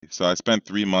So I spent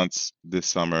 3 months this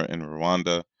summer in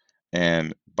Rwanda,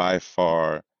 and by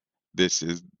far, this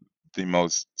is the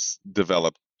most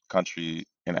developed country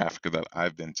in Africa that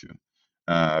I've been to.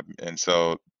 And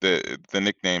so the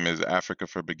nickname is Africa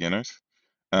for Beginners,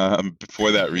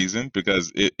 for that reason,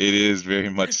 because it is very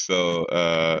much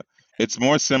so. It's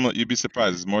more similar. You'd be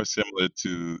surprised. It's more similar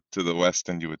to the West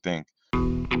than you would think.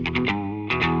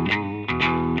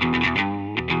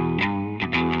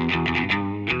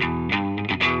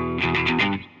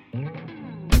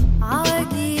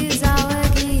 عواجيز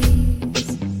عواجيز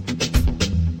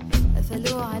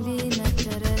قفلوا علينا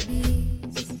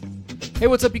الترابيز. Hey,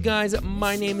 what's up, you guys?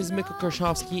 My name is Mikkel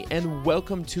Karshovsky, and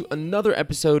welcome to another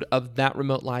episode of That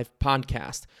Remote Life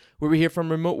podcast, where we hear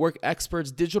from remote work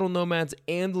experts, digital nomads,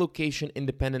 and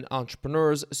location-independent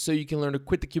entrepreneurs so you can learn to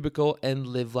quit the cubicle and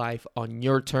live life on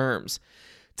your terms.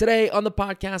 Today on the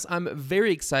podcast, I'm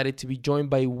very excited to be joined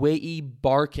by Wei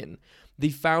Barkan, the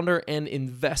founder and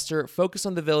investor focused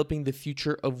on developing the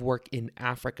future of work in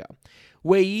Africa.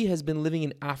 Wei has been living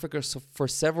in Africa for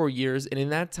several years, and in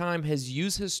that time has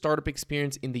used his startup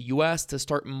experience in the US to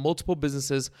start multiple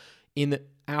businesses in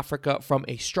Africa, from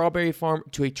a strawberry farm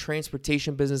to a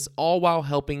transportation business, all while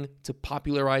helping to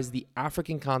popularize the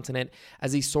African continent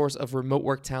as a source of remote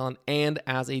work talent and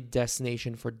as a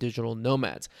destination for digital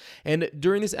nomads. And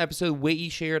during this episode, Wei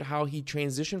shared how he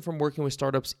transitioned from working with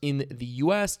startups in the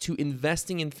US to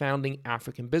investing and founding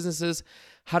African businesses,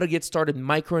 how to get started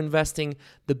micro-investing,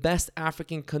 the best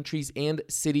African countries and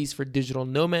cities for digital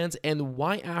nomads, and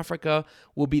why Africa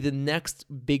will be the next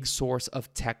big source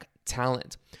of tech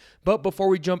talent. But before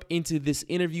we jump into this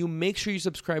interview, make sure you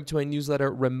subscribe to my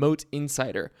newsletter, Remote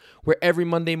Insider, where every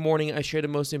Monday morning I share the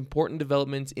most important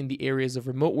developments in the areas of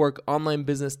remote work, online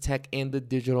business, tech, and the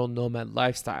digital nomad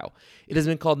lifestyle. It has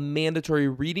been called mandatory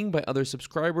reading by other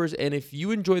subscribers, and if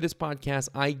you enjoy this podcast,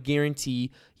 I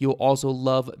guarantee you'll also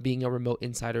love being a Remote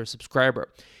Insider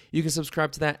subscriber. You can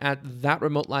subscribe to that at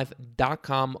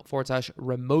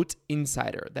thatremotelife.com/remote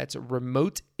insider. That's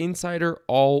remote insider,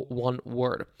 all one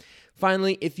word.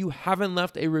 Finally, if you haven't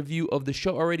left a review of the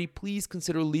show already, please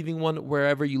consider leaving one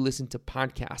wherever you listen to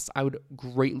podcasts. I would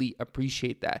greatly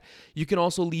appreciate that. You can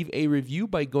also leave a review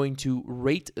by going to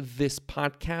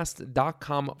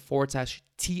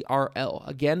ratethispodcast.com/TRL.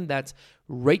 Again, that's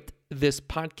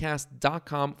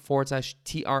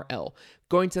ratethispodcast.com/TRL.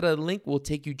 Going to that link will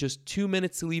take you just 2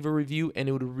 minutes to leave a review, and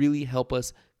it would really help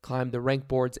us climb the rank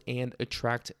boards and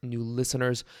attract new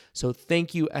listeners. So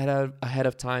thank you ahead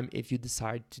of time if you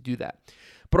decide to do that.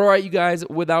 But all right, you guys,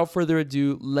 without further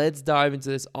ado, let's dive into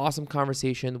this awesome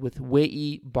conversation with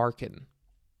Wei Barkan.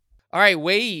 All right,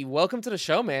 Wei, welcome to the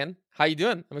show, man. How you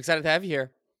doing? I'm excited to have you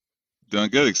here. Doing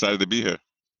good. Excited to be here.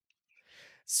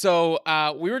 So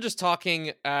we were just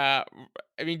talking,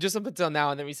 just up until now,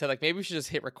 and then we said, maybe we should just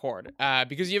hit record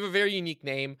because you have a very unique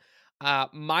name.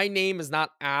 My name is not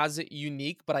as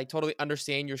unique, but I totally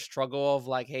understand your struggle of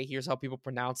hey, here's how people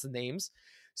pronounce the names.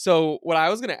 So what I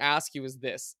was going to ask you is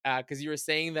this, because you were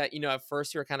saying that, at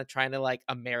first you were kind of trying to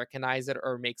Americanize it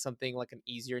or make something like an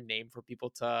easier name for people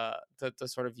to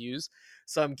sort of use.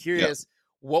 So I'm curious,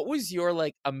 what was your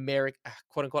quote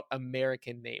unquote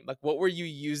American name? What were you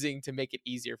using to make it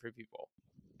easier for people?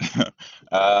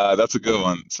 That's a good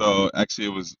one. So actually,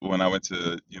 it was when I went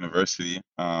to university.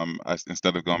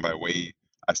 Instead of going by Wade,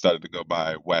 I started to go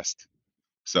by West.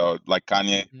 So like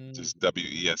Kanye, just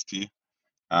WEST.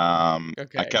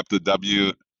 I kept the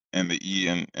W and the E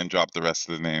and dropped the rest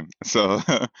of the name. So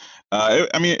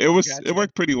it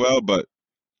worked pretty well, but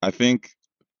I think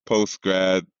post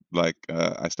grad, I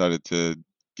started to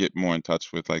get more in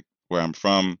touch with where I'm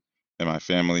from and my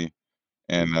family,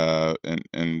 and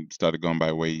started going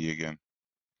by Wei again.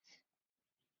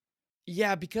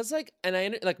 Yeah, because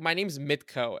my name's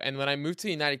Mitko, and when I moved to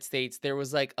the United States, there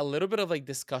was a little bit of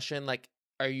discussion,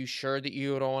 are you sure that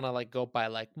you don't want to go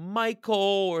by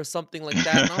Michael or something like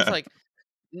that? And I was like,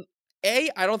 A,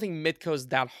 I don't think Mitko is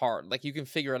that hard. You can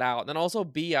figure it out. And then also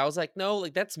B, I was like, no,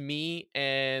 that's me,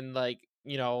 and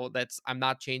I'm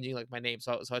not changing my name.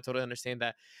 So I totally understand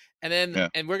that. And then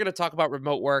and we're gonna talk about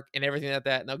remote work and everything like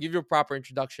that, and I'll give you a proper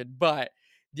introduction. But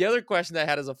the other question that I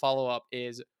had as a follow-up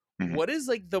is, what is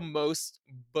the most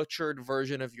butchered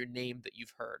version of your name that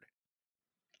you've heard?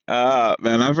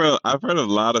 Man, I've heard a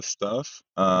lot of stuff.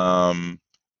 I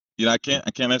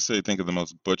can't necessarily think of the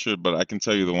most butchered, but I can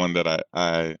tell you the one that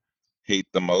I hate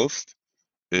the most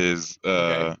is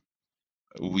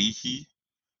Weehee.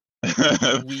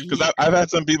 Because I've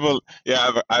had some people,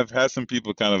 I've had some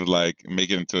people kind of make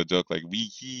it into a joke,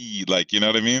 Weehee, you know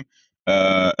what I mean?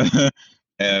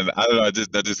 And I don't know,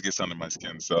 that just gets under my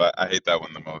skin, so I hate that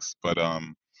one the most. But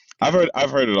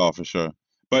I've heard it all for sure.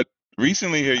 But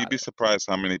recently here, you'd Got be it. surprised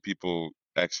how many people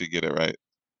actually get it right.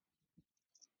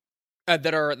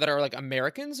 That are like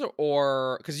Americans,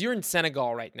 or because you're in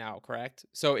Senegal right now, correct?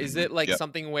 So is it like Yep.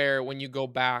 something where when you go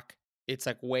back, it's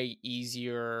like way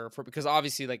easier for, because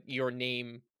obviously like your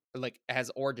name like has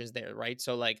origins there, right?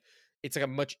 So like it's like a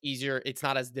much easier. It's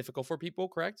not as difficult for people,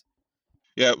 correct?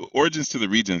 Yeah, origins to the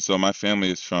region. So my family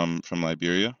is from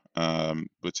Liberia,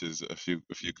 which is a few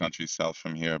countries south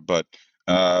from here. But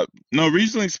no,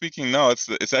 regionally speaking, no,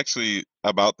 it's actually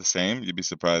about the same. You'd be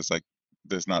surprised. Like,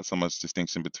 there's not so much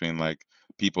distinction between like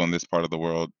people in this part of the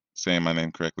world saying my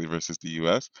name correctly versus the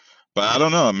U.S. But I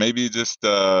don't know. Maybe just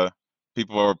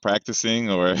people are practicing,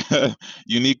 or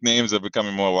unique names are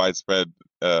becoming more widespread.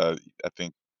 I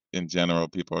think in general,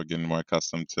 people are getting more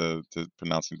accustomed to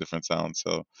pronouncing different sounds.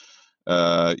 So.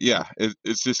 Yeah,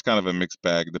 it's just kind of a mixed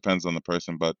bag. It depends on the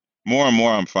person, but more and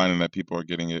more I'm finding that people are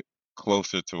getting it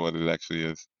closer to what it actually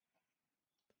is.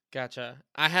 Gotcha.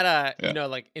 I had a, Yeah.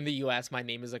 like in the US, my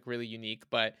name is like really unique,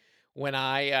 but when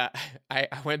I I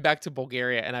went back to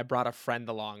Bulgaria and I brought a friend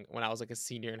along when I was like a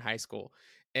senior in high school.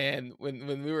 And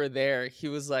when we were there, he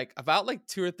was like about like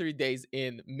 2 or 3 days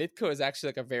in, Mitko is actually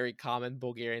like a very common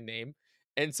Bulgarian name.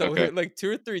 And so we Okay. were like 2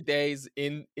 or 3 days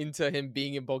into him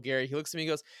being in Bulgaria, he looks at me and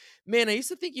goes, "Man, I used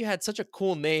to think you had such a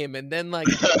cool name, and then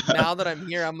like now that I'm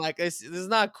here, I'm like, this is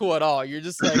not cool at all. You're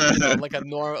just like, like a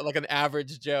normal, like an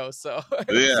average Joe." So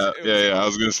Yeah, it yeah, was yeah. I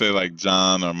was gonna say like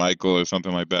John or Michael or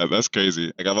something like that. That's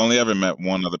crazy. Like, I've only ever met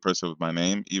one other person with my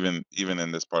name, even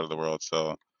in this part of the world.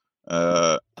 So,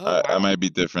 oh I wow, might be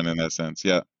different in that sense.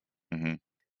 Yeah. Hmm.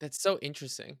 that's so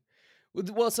interesting.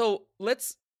 Well, so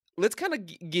let's kind of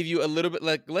give you a little bit,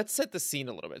 like let's set the scene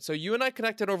a little bit. So you and I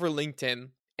connected over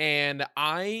LinkedIn, and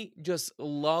I just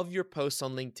love your posts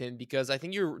on LinkedIn because I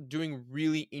think you're doing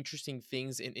really interesting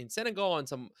things in Senegal and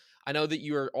some. I know that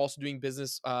you are also doing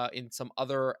business in some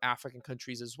other African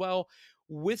countries as well,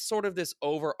 with sort of this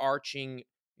overarching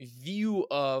view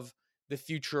of the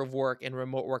future of work and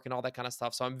remote work and all that kind of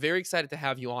stuff. So I'm very excited to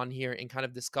have you on here and kind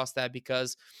of discuss that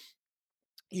because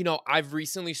I've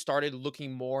recently started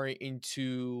looking more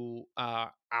into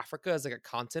Africa as like a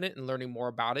continent and learning more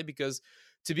about it because,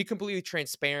 to be completely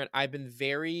transparent, I've been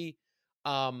very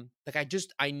like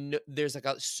I know there's like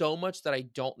so much that I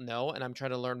don't know, and I'm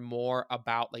trying to learn more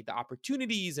about like the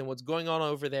opportunities and what's going on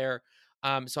over there.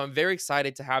 So I'm very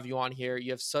excited to have you on here.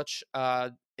 You have such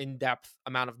in-depth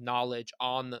amount of knowledge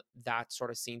on that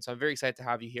sort of scene. So I'm very excited to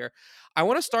have you here. I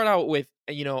want to start out with,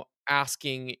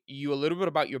 asking you a little bit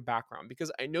about your background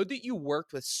because I know that you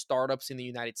worked with startups in the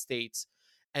United States,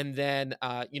 and then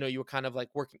you were kind of like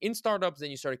working in startups, then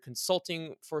you started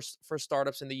consulting for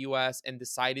startups in the US and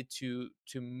decided to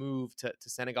move to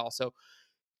Senegal. So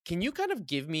can you kind of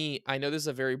give me, I know this is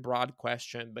a very broad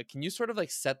question, but can you sort of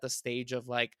like set the stage of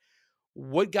like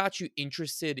what got you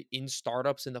interested in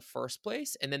startups in the first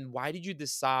place, and then why did you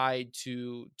decide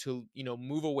to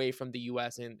move away from the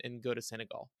US and go to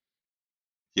Senegal?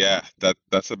 Yeah,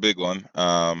 that's a big one.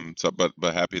 So, but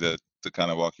happy to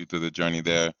kind of walk you through the journey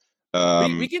there. We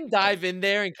Um, can dive in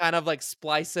there and kind of like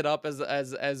splice it up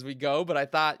as we go, but I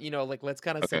thought, like let's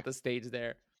kind of okay. set the stage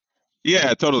there.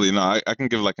 Yeah, totally. No, I can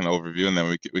give like an overview, and then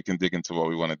we can dig into what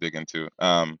we want to dig into.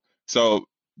 So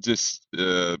just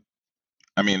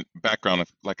I mean, background,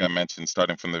 like I mentioned,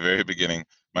 starting from the very beginning,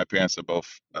 my parents are both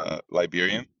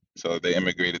Liberian, so they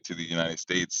immigrated to the United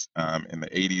States in the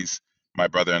 80s. My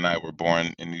brother and I were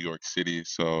born in New York City,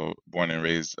 so born and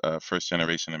raised first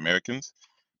generation Americans.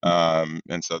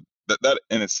 And so that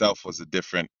in itself was a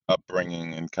different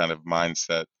upbringing and kind of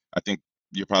mindset. I think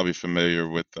you're probably familiar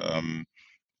with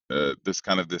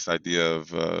this idea of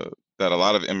that a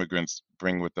lot of immigrants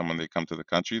bring with them when they come to the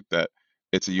country, that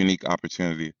it's a unique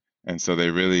opportunity. And so they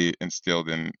really instilled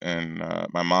in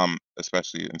my mom,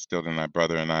 especially instilled in my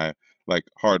brother and I, like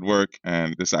hard work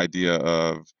and this idea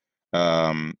of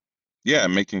um, yeah,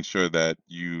 making sure that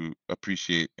you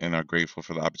appreciate and are grateful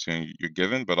for the opportunity you're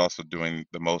given, but also doing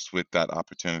the most with that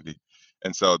opportunity.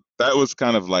 And so that was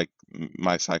kind of like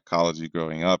my psychology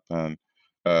growing up. And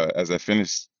as I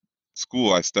finished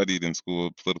school, I studied in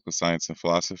school political science and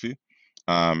philosophy,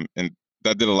 and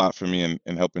that did a lot for me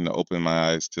in helping to open my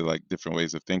eyes to like different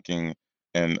ways of thinking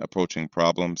and approaching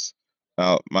problems.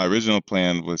 My original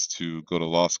plan was to go to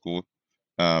law school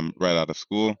right out of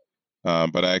school,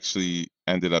 but I actually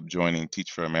ended up joining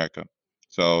Teach for America.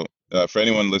 So, for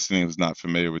anyone listening who's not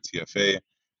familiar with TFA,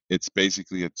 it's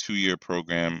basically a 2-year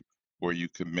program where you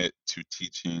commit to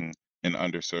teaching in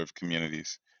underserved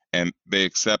communities, and they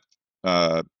accept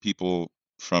people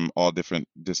from all different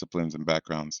disciplines and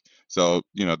backgrounds. So,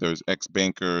 there's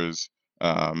ex-bankers,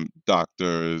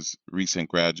 doctors, recent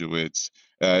graduates,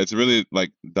 it's a really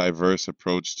like diverse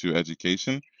approach to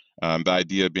education. The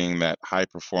idea being that high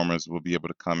performers will be able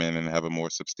to come in and have a more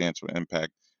substantial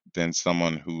impact than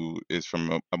someone who is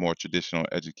from a more traditional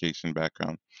education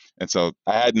background. And so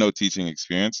I had no teaching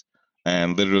experience,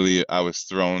 and literally I was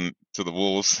thrown to the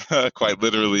wolves, quite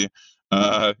literally.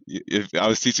 If I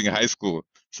was teaching high school,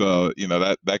 so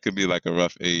that could be like a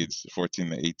rough age, 14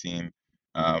 to 18.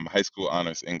 High school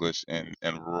honors English in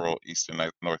rural Eastern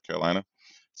North Carolina.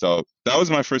 So that was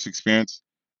my first experience.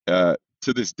 To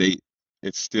this date,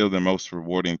 it's still the most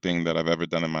rewarding thing that I've ever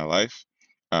done in my life.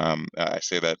 I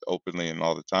say that openly and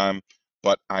all the time,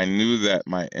 but I knew that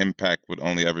my impact would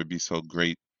only ever be so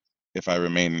great if I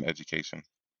remained in education.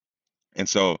 And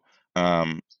so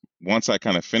um, once I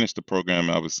kind of finished the program,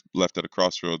 I was left at a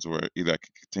crossroads where either I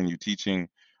could continue teaching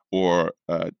or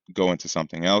go into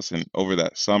something else. And over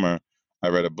that summer, I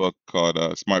read a book called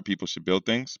Smart People Should Build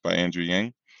Things by Andrew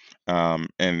Yang.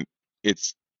 And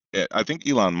it's I think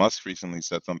Elon Musk recently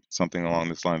said something along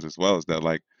this lines as well, is that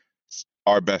like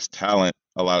our best talent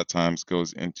a lot of times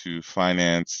goes into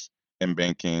finance and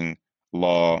banking,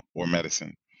 law, or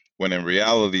medicine, when in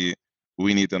reality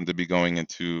we need them to be going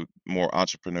into more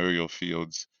entrepreneurial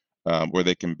fields, where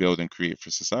they can build and create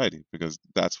for society, because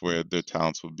that's where their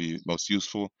talents will be most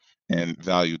useful and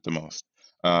valued the most.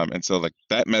 And so like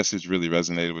that message really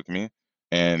resonated with me,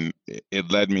 and it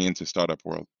led me into startup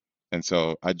world. And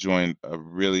so I joined a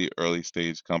really early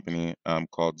stage company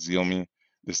called Zealme.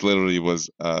 This literally was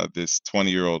this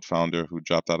 20-year-old founder who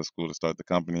dropped out of school to start the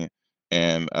company,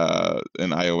 and an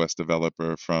iOS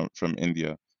developer from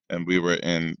India. And we were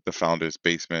in the founder's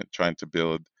basement trying to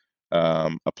build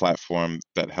a platform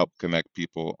that helped connect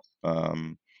people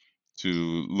to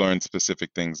learn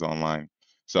specific things online.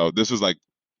 So this was like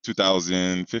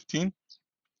 2015.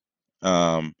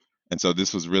 Um, and so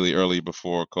this was really early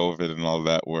before COVID and all of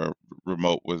that, where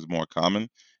remote was more common.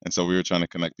 And so we were trying to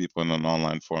connect people in an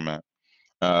online format.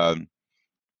 Um,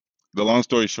 the long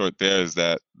story short there is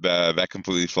that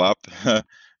completely flopped.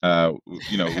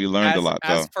 We learned a as lot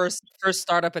as though. first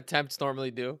startup attempts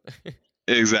normally do.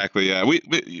 Exactly. Yeah. We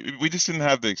just didn't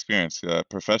have the experience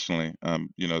professionally. A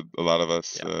lot of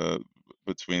us, Yeah.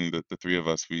 between the three of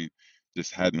us, we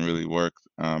just hadn't really worked,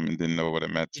 and didn't know what it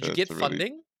meant Did you get to really.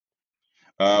 funding?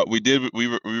 We did. We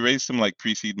raised some like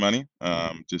pre-seed money,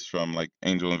 just from like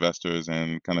angel investors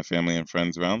and kind of family and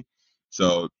friends around.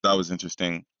 So that was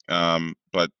interesting.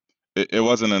 But it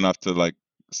wasn't enough to like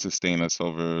sustain us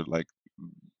over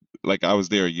like I was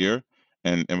there a year,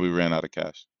 and we ran out of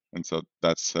cash, and so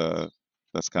that's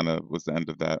kind of was the end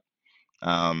of that.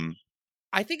 Um,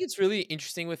 I think it's really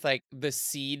interesting with like the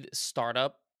seed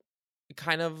startup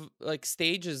kind of like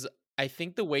stage is, I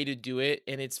think, the way to do it,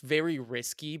 and it's very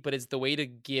risky, but it's the way to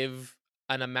give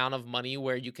an amount of money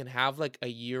where you can have like a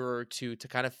year or two to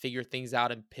kind of figure things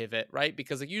out and pivot, right?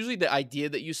 Because like usually the idea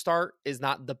that you start is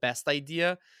not the best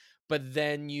idea, but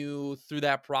then you through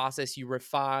that process you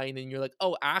refine and you're like,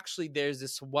 oh, actually there's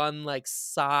this one like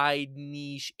side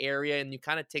niche area, and it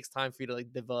kind of takes time for you to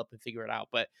like develop and figure it out,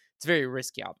 but it's very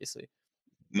risky obviously.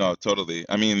 No, totally.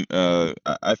 I mean,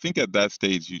 I think at that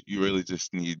stage you really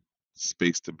just need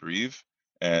space to breathe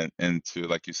and to,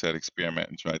 like you said, experiment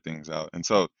and try things out. And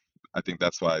so I think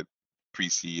that's why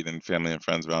pre-seed and family and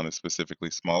friends round is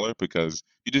specifically smaller, because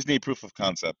you just need proof of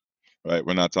concept, right?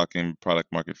 We're not talking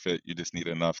product market fit. You just need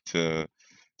enough to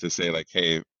say like,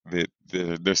 hey,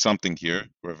 there's something here.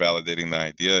 We're validating the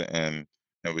idea, and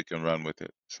we can run with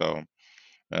it. So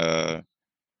uh,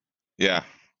 yeah,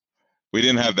 we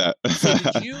didn't have So did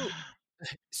that. you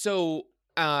So,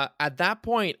 at that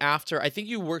point, after I think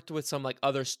you worked with some like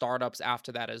other startups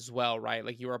after that as well, right?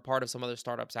 Like you were a part of some other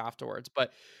startups afterwards.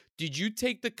 But did you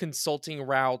take the consulting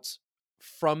route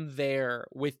from there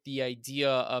with the idea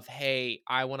of, hey,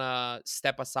 I want to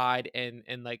step aside and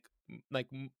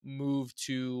move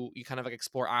to you kind of like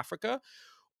explore Africa,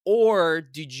 or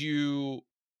did you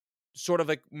sort of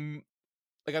like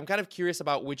I'm kind of curious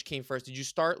about which came first. Did you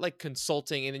start like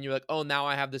consulting and then you're like, "Oh, now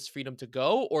I have this freedom to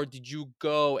go," or did you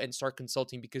go and start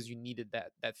consulting because you needed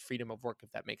that freedom of work,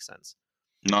 if that makes sense?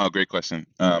 No, great question.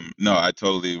 No, I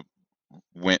totally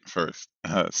went first.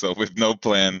 So with no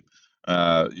plan,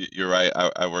 you're right.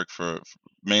 I worked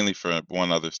mainly for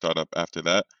one other startup after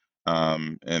that,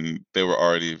 and they were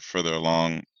already further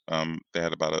along. They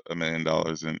had about $1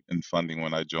 million in funding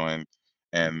when I joined,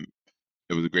 and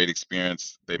it was a great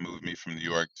experience. They moved me from New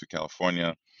York to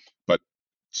California, but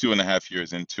 2.5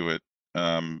 years into it,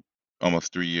 um,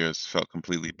 almost 3 years, felt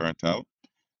completely burnt out,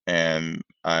 and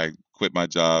I quit my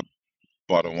job,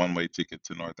 bought a one-way ticket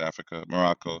to North Africa,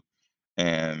 Morocco,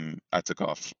 and I took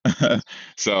off.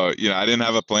 So, I didn't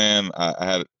have a plan. I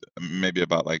had maybe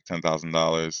about like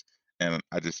 $10,000, and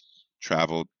I just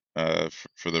traveled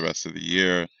for the rest of the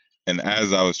year. And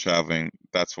as I was traveling,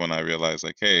 that's when I realized,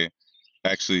 like, hey,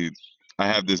 actually, I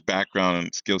have this background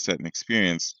and skill set and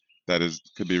experience that is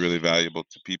could be really valuable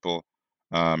to people,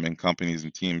 and companies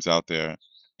and teams out there,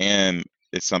 and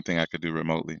it's something I could do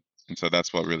remotely. And so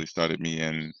that's what really started me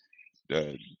in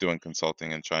doing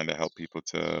consulting and trying to help people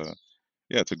to,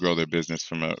 yeah, to grow their business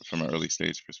from an early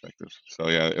stage perspective. So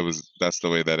yeah, that's the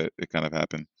way that it kind of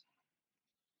happened.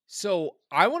 So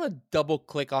I want to double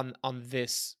click on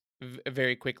this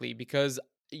very quickly because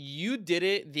you did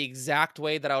it the exact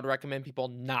way that I would recommend people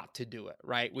not to do it,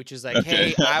 right? Which is like, Okay.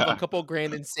 hey, I have a couple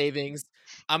grand in savings.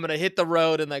 I'm gonna hit the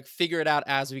road and like figure it out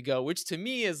as we go. Which to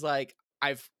me is like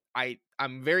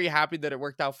I'm very happy that it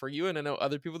worked out for you, and I know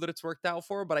other people that it's worked out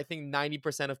for. But I think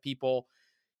 90% of people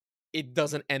it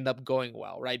doesn't end up going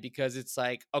well, right? Because it's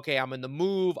like, okay, I'm in the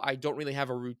move. I don't really have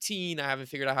a routine. I haven't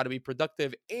figured out how to be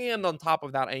productive. And on top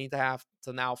of that, I need to have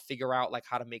to now figure out like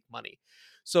how to make money.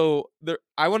 So there,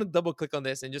 I want to double click on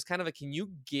this and just kind of like, can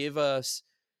you give us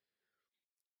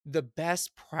the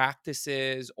best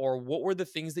practices or what were the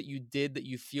things that you did that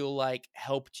you feel like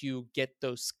helped you get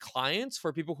those clients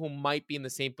for people who might be in the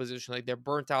same position, like they're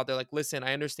burnt out, they're like, listen,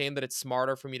 I understand that it's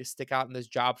smarter for me to stick out in this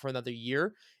job for another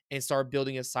year and start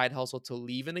building a side hustle to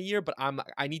leave in a year, but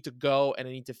I need to go and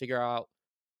I need to figure out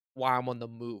why I'm on the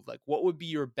move. Like what would be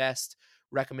your best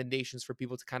recommendations for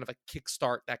people to kind of like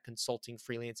kickstart that consulting,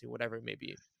 freelancing, whatever it may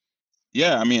be?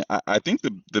 Yeah, I mean, I think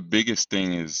the biggest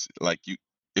thing is like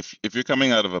if you're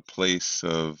coming out of a place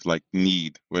of like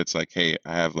need where it's like, hey,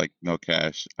 I have like no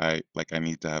cash, I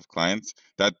need to have clients.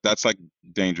 That's like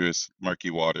dangerous, murky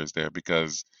waters there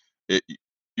because it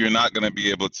you're not gonna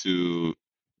be able to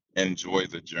enjoy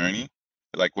the journey.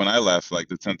 Like when I left, like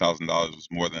the $10,000 was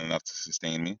more than enough to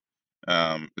sustain me,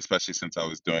 especially since I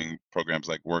was doing programs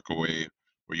like Workaway,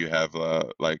 where you have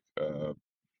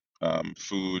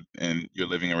food and your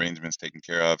living arrangements taken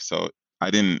care of. So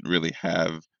I didn't really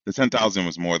have the 10,000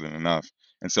 was more than enough.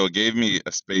 And so it gave me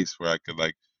a space where I could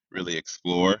like really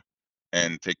explore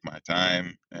and take my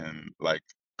time and like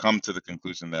come to the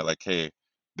conclusion that like, hey,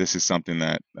 this is something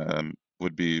that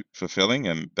would be fulfilling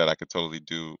and that I could totally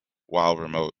do while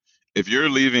remote. If you're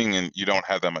leaving and you don't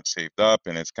have that much saved up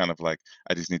and it's kind of like,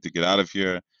 I just need to get out of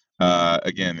here,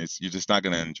 again, it's you're just not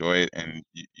going to enjoy it, and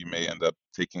you may end up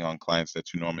taking on clients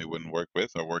that you normally wouldn't work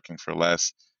with, or working for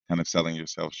less, kind of selling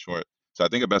yourself short. So I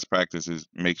think a best practice is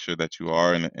make sure that you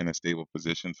are in a stable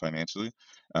position financially.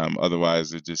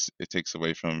 Otherwise, it takes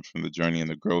away from the journey and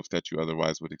the growth that you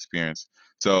otherwise would experience.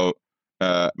 So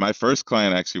my first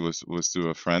client actually was through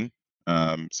a friend.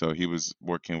 So he was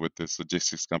working with this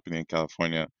logistics company in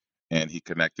California, and he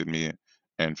connected me,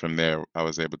 and from there I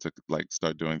was able to like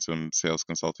start doing some sales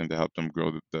consulting to help them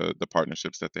grow the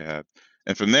partnerships that they had.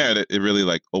 And from there it really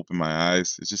like opened my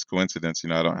eyes. It's just coincidence,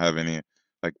 I don't have any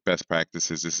like best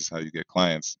practices, this is how you get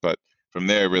clients, but from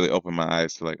there it really opened my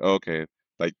eyes to like, oh, okay,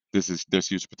 like there's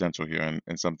huge potential here,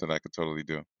 and something I could totally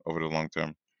do over the long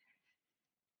term.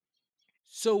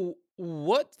 So,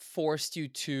 what forced you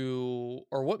to,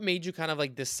 or what made you kind of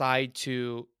like decide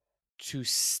to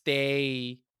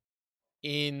stay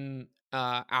in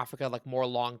Africa like more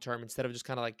long term instead of just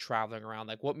kind of like traveling around?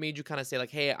 Like, what made you kind of say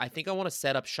like, hey, I think I want to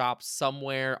set up shop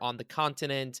somewhere on the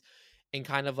continent and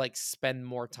kind of like spend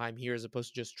more time here as opposed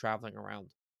to just traveling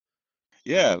around?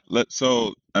 Yeah,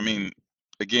 so I mean,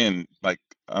 again, like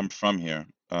I'm from here.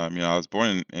 I was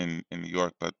born in New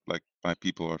York, but like my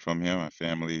people are from here, my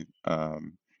family,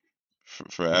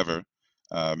 forever.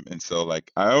 And so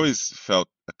like I always felt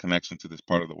a connection to this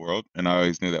part of the world, and I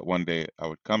always knew that one day I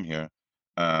would come here,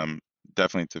 um,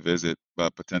 definitely to visit,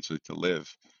 but potentially to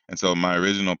live. And so my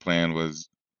original plan was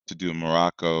to do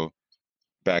Morocco,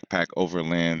 backpack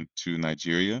overland to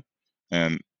Nigeria,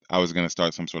 and I was going to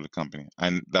start some sort of company.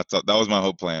 And that was my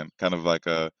whole plan, kind of like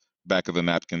a back of the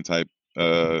napkin type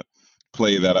uh,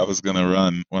 play that I was going to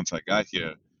run once I got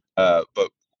here. But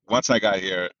once I got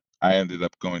here, I ended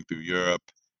up going through Europe.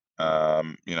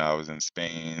 I was in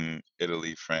Spain,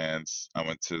 Italy, France. I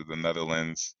went to the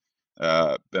Netherlands.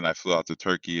 Then I flew out to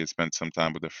Turkey and spent some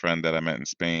time with a friend that I met in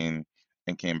Spain,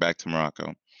 and came back to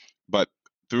Morocco. But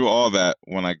through all that,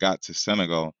 when I got to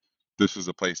Senegal, this was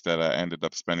a place that I ended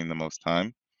up spending the most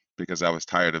time because I was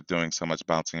tired of doing so much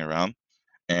bouncing around.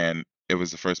 And it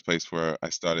was the first place where I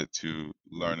started to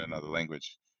learn another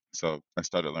language. So I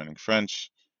started learning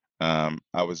French.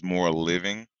 I was more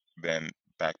living than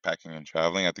backpacking and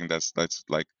traveling. I think that's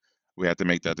like we had to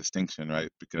make that distinction, right?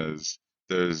 Because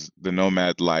there's the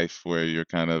nomad life where you're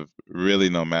kind of really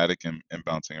nomadic and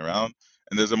bouncing around,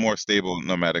 and there's a more stable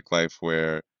nomadic life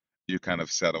where you kind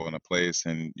of settle in a place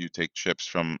and you take trips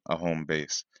from a home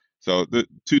base. So the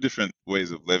two different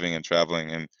ways of living and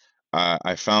traveling, and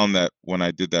I found that when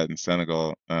I did that in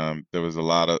Senegal, there was a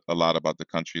lot about the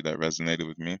country that resonated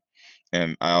with me,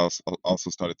 and I also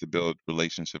started to build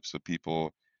relationships with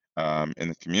people in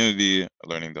the community,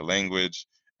 learning the language,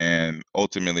 and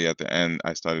ultimately at the end,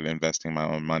 I started investing my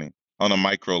own money on a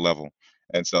micro level,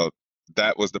 and so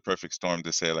that was the perfect storm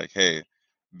to say like, hey,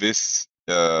 this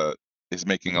is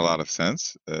making a lot of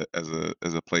sense as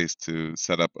a place to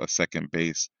set up a second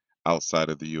base outside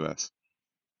of the U.S.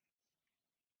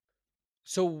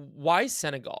 So why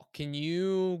Senegal? Can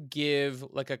you give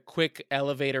like a quick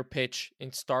elevator pitch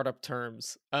in startup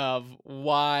terms of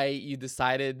why you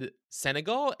decided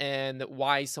Senegal and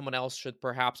why someone else should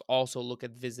perhaps also look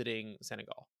at visiting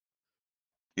Senegal?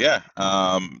 Yeah.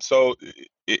 So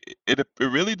it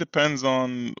really depends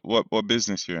on what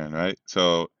business you're in, right?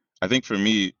 So I think for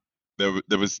me,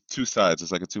 there was two sides.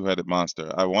 It's like a two-headed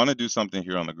monster. I want to do something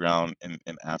here on the ground in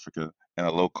Africa in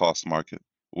a low-cost market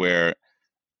where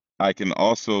I can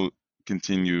also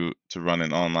continue to run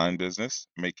an online business,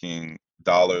 making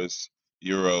dollars,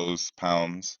 euros,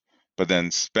 pounds, but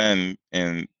then spend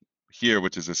in here,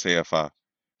 which is a CFA.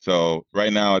 So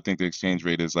right now, I think the exchange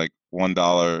rate is like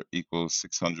 $1 equals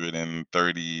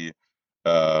 630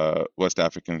 West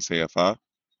African CFA,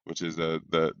 which is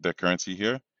the currency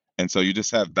here. And so you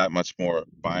just have that much more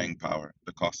buying power.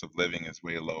 The cost of living is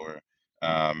way lower.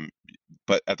 Um,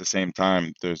 but at the same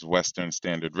time, there's Western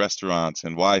standard restaurants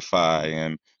and Wi-Fi,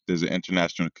 and there's an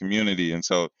international community, and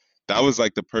so that was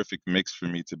like the perfect mix for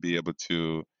me to be able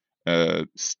to uh,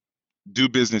 s- do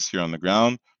business here on the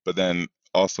ground, but then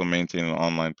also maintain an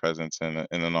online presence and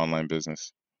an online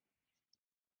business.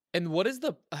 And what is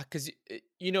the because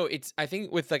it's I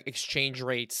think with like exchange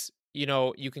rates,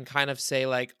 you can kind of say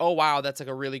like, oh wow, that's like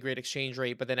a really great exchange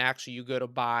rate, but then actually you go to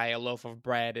buy a loaf of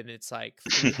bread and it's like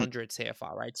 300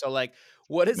 CFR, right? So like,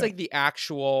 what is Yeah, like the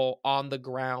actual on the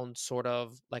ground sort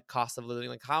of like cost of living?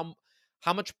 Like how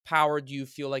much power do you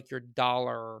feel like your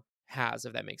dollar has,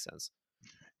 if that makes sense?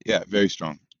 yeah, very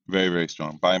strong, very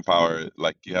strong buying power.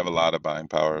 Like you have a lot of buying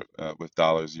power with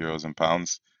dollars, euros, and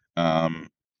pounds. Um,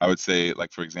 I would say,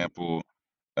 like for example,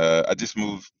 I just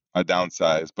moved. I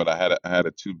downsized, but I had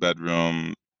a two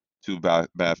bedroom,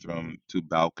 bathroom, two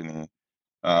balcony,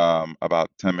 about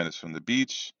 10 minutes from the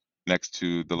beach, next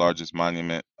to the largest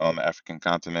monument on the African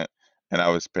continent, and I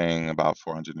was paying about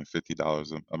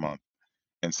 $450 a month.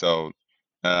 And so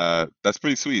that's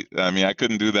pretty sweet. I mean, I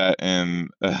couldn't do that in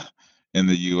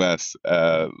the U.S.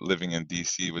 Living in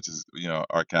D.C., which is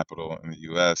our capital in the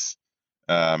U.S.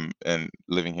 And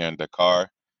living here in Dakar,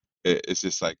 it's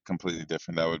just like completely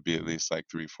different. That would be at least like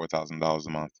 $3,000-4,000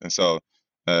 a month. And so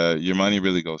your money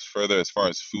really goes further as far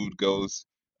as food goes.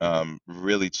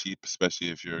 Really cheap, especially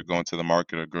if you're going to the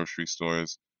market or grocery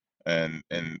stores and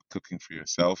cooking for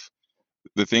yourself.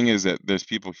 The thing is that there's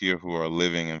people here who are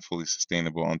living and fully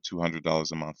sustainable on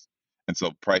 $200 a month, and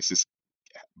so prices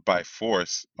by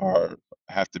force are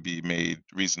have to be made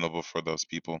reasonable for those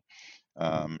people.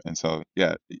 And so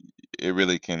yeah, it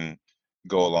really can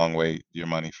go a long way, your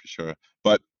money for sure.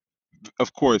 But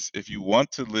of course, if you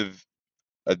want to live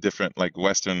a different like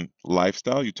Western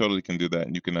lifestyle, you totally can do that,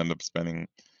 and you can end up spending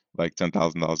like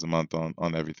 $10,000 a month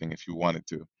on everything if you wanted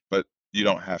to. But you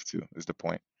don't have to, is the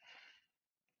point.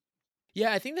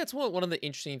 Yeah, I think that's one of the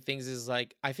interesting things is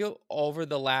like I feel over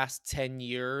the last 10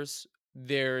 years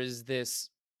there's this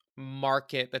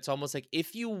market that's almost like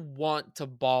if you want to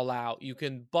ball out, you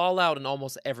can ball out in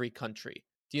almost every country.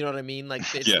 Do you know what I mean? Like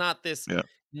it's Yeah, not this yeah.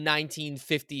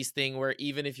 1950s thing where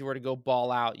even if you were to go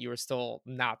ball out, you were still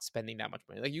not spending that much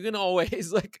money. Like you can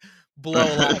always like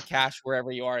blow a lot of cash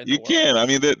wherever you are in the You world. can. I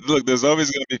mean, look, there's always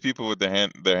going to be people with their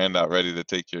hand out ready to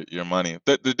take your money.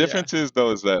 The Yeah. difference is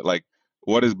though is that like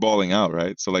what is balling out,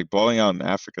 right? So like balling out in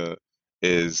Africa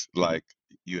is like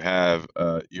you have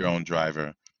your own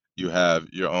driver, you have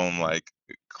your own like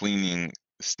cleaning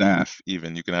staff.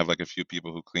 Even you can have like a few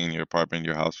people who clean your apartment,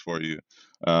 your house for you.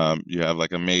 You have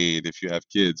like a maid. If you have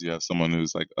kids, you have someone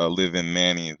who's like a live-in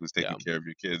nanny who's Yeah. taking care of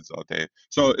your kids all day.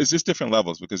 So it's just different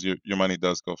levels because your money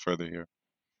does go further here.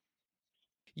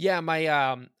 Yeah,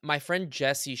 my friend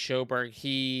Jesse Schoberg,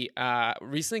 he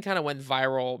recently kind of went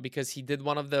viral because he did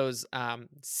one of those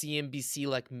CNBC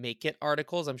like make it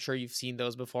articles. I'm sure you've seen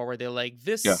those before where they're like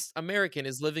Yeah. this American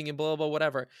is living in blah blah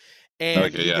whatever.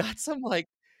 And Okay. he Yeah. got some like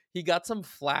he got some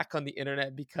flack on the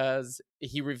internet because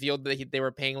he revealed that they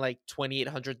were paying like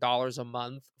 $2,800 a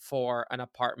month for an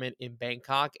apartment in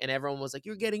Bangkok, and everyone was like,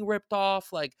 "You're getting ripped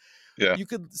off! Like, Yeah, you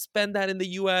could spend that in the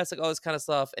US," like all this kind of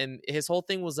stuff. And his whole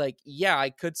thing was like, "Yeah, I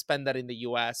could spend that in the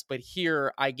US, but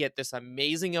here I get this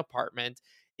amazing apartment.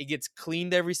 It gets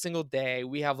cleaned every single day.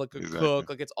 We have like a exactly. cook,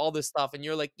 like it's all this stuff." And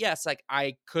you're like, "Yes, like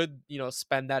I could,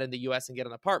 spend that in the US and get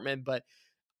an apartment, but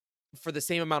for the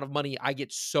same amount of money, I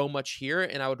get so much here,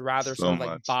 and I would rather sort So of like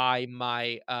much. buy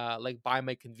my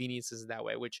conveniences in that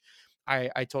way," which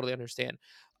I totally understand.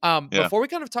 Yeah, Before we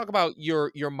kind of talk about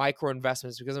your micro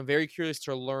investments, because I'm very curious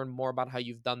to learn more about how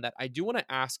you've done that, I do want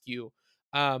to ask you.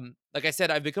 Like I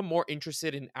said, I've become more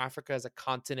interested in Africa as a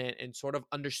continent and sort of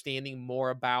understanding more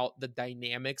about the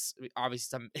dynamics.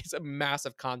 Obviously, it's a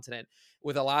massive continent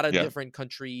with a lot of yeah, different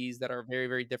countries that are very,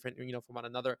 very different, from one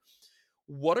another.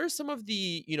 What are some of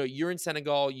the, you're in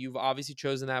Senegal, you've obviously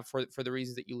chosen that for the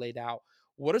reasons that you laid out.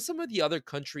 What are some of the other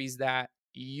countries that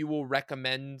you will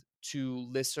recommend to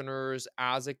listeners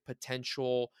as like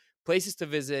potential places to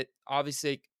visit?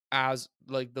 Obviously, as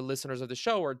like the listeners of the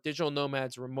show are digital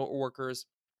nomads, remote workers,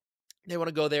 they want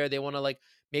to go there, they want to like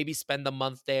maybe spend a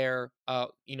month there,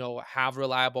 have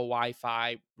reliable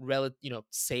wi-fi,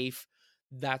 safe,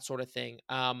 that sort of thing.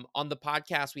 On the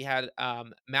podcast we had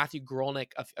Matthew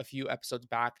Grolnick a few episodes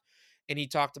back, and he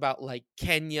talked about like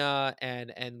Kenya,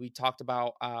 and we talked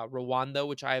about Rwanda,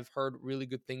 which I've heard really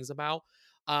good things about.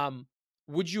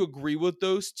 Would you agree with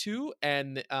those two?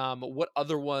 And what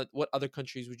other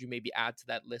countries would you maybe add to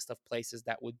that list of places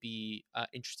that would be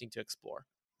interesting to explore?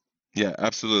 yeah,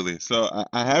 absolutely. So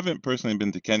I haven't personally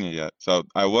been to Kenya yet. So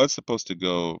I was supposed to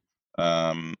go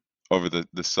um, over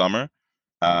the summer,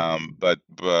 but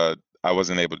I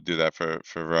wasn't able to do that for a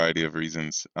variety of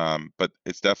reasons. But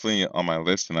it's definitely on my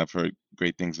list, and I've heard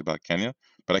great things about Kenya,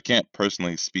 but I can't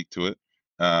personally speak to it.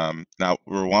 Now,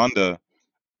 Rwanda.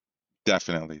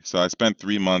 Definitely. So I spent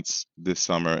 3 months this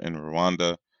summer in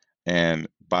Rwanda, and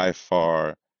by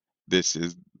far, this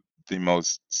is the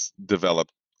most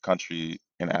developed country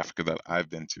in Africa that I've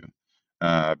been to.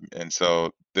 And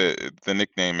so the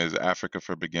nickname is Africa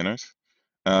for Beginners,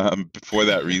 for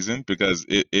that reason, because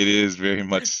it is very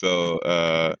much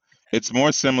so. It's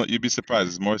more similar. You'd be surprised.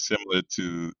 It's more similar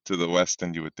to the West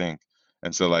than you would think.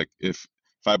 And so, like, if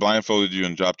I blindfolded you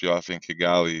and dropped you off in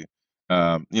Kigali,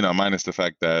 minus the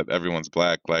fact that everyone's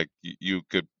black, like you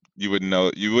wouldn't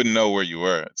know where you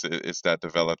were. It's that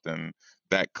developed and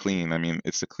that clean. I mean,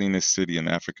 it's the cleanest city in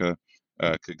Africa,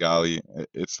 Kigali.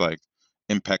 It's like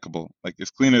impeccable. Like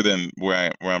it's cleaner than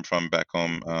where I'm from back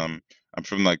home. I'm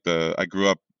from like I grew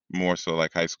up more so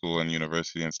like high school and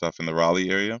university and stuff in the Raleigh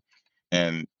area,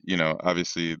 and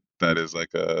obviously that is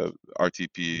like a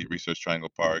RTP Research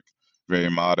Triangle Park, very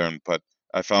modern, but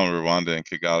I found Rwanda and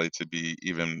Kigali to be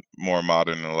even more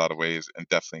modern in a lot of ways and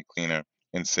definitely cleaner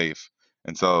and safe.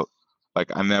 And so,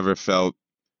 like, I never felt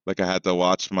like I had to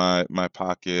watch my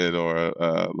pocket or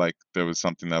like there was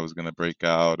something that was gonna break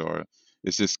out or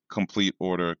it's just complete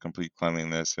order, complete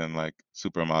cleanliness, and like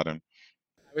super modern.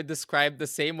 I would describe the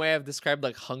same way I've described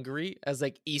like Hungary as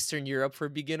like Eastern Europe for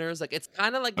beginners. Like it's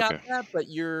kind of like got Okay. that, but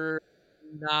you're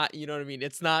not, you know what I mean?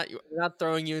 It's not, you're not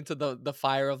throwing you into the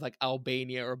fire of like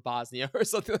Albania or Bosnia or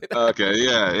something like that. Okay.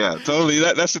 Yeah. Yeah. Totally.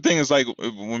 That's the thing is like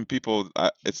when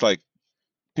it's like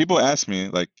people ask me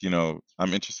like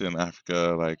I'm interested in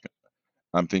Africa, like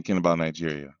I'm thinking about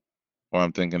Nigeria or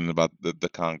I'm thinking about the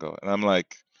Congo. And I'm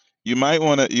like, you might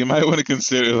want to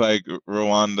consider like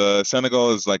Rwanda.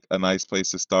 Senegal is like a nice place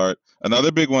to start.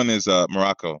 Another big one is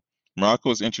Morocco.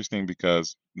 Morocco is interesting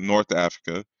because North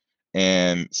Africa,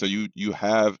 and so you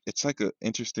have it's like an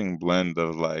interesting blend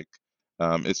of like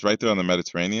it's right there on the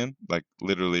Mediterranean, like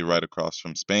literally right across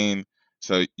from Spain.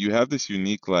 So you have this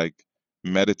unique like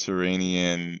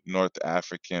Mediterranean, North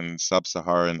African,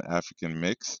 Sub-Saharan African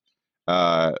mix.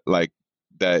 Like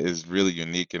that is really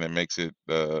unique and it makes it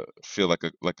feel like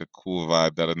a cool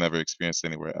vibe that I've never experienced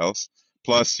anywhere else.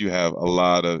 Plus, you have a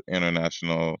lot of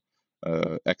international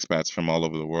expats from all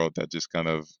over the world that just kind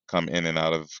of come in and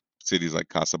out of cities like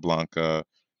Casablanca,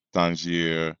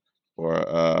 Tangier,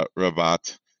 or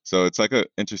Rabat. So it's like an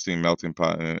interesting melting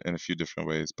pot in a few different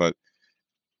ways. But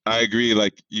I agree,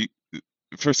 like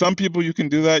for some people you can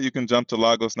do that. You can jump to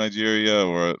Lagos, Nigeria,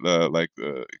 or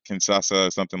Kinshasa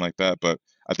or something like that. But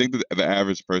I think that the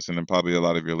average person and probably a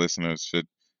lot of your listeners should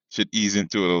ease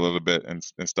into it a little bit and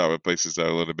start with places that are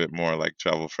a little bit more like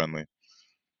travel friendly.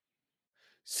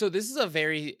 So this is a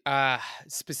very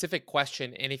specific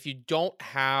question, and if you don't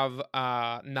have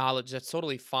knowledge, that's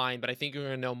totally fine. But I think you're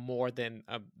gonna know more than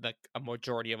like a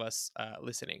majority of us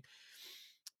listening.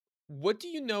 what do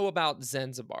you know about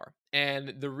Zanzibar?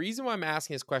 And the reason why I'm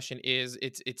asking this question is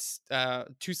it's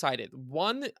two-sided.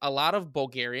 One, a lot of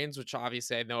Bulgarians, which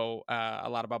obviously I know a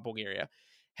lot about Bulgaria,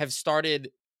 have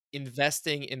started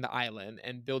investing in the island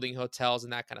and building hotels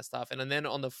and that kind of stuff. And then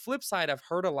on the flip side, I've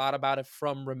heard a lot about it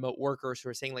from remote workers who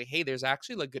are saying like, "Hey, there's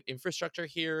actually like good infrastructure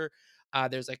here.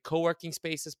 There's like co-working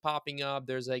spaces popping up.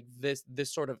 There's like this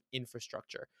sort of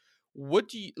infrastructure." What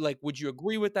do you like? Would you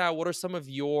agree with that? What are some of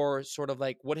your sort of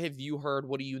like, what have you heard?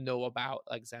 What do you know about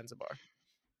like Zanzibar?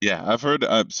 Yeah, I've heard.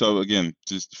 So again,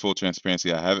 just full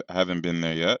transparency, I haven't been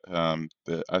there yet.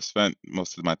 I spent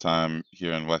most of my time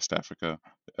here in West Africa,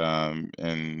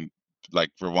 and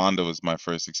like Rwanda was my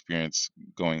first experience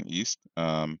going east.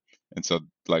 And so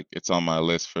like it's on my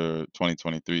list for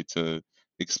 2023 to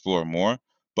explore more.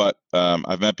 But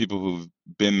I've met people who've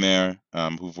been there,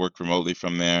 who've worked remotely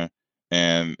from there,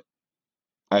 and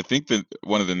I think that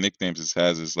one of the nicknames it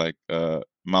has is like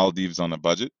Maldives on a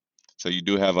budget. So you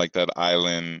do have like that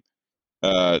island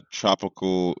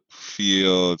tropical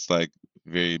feel. It's like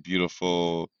very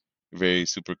beautiful, very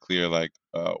super clear, like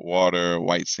water,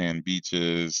 white sand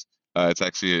beaches. It's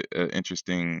actually an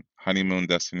interesting honeymoon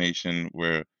destination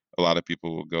where a lot of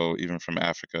people will go, even from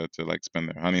Africa, to like spend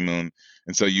their honeymoon.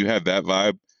 And so you have that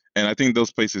vibe. And I think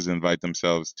those places invite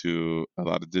themselves to a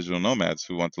lot of digital nomads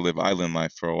who want to live island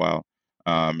life for a while.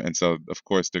 And so, of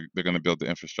course, they're going to build the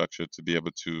infrastructure to be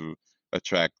able to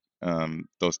attract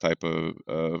those type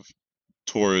of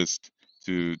tourists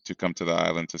to come to the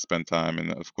island to spend time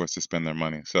and of course to spend their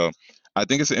money. So I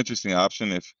think it's an interesting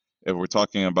option if we're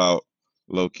talking about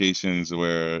locations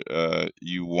where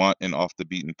you want an off the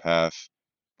beaten path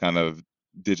kind of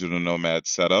digital nomad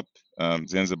setup.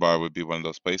 Zanzibar would be one of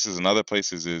those places. And other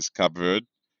places is Cape Verde,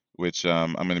 which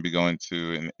I'm going to be going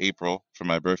to in April for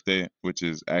my birthday, which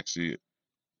is actually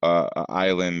an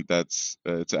island that's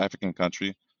it's an African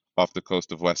country off the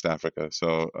coast of West Africa.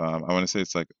 So I want to say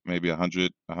it's like maybe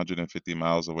 100, 150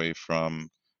 miles away from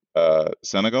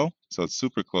Senegal. So it's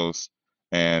super close,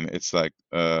 and it's like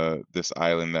this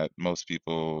island that most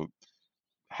people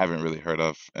haven't really heard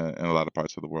of in a lot of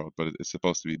parts of the world, but it's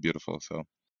supposed to be beautiful. So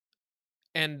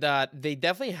And they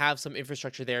definitely have some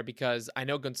infrastructure there because I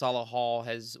know Gonzalo Hall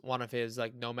has one of his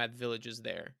like nomad villages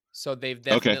there. So they've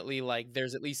okay, definitely like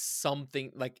there's at least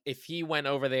something like if he went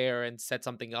over there and set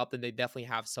something up, then they definitely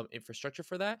have some infrastructure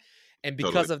for that. And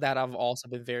totally, because of that, I've also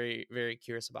been very, very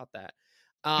curious about that.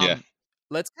 yeah, Um,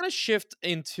 let's kind of shift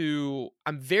into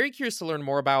I'm very curious to learn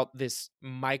more about this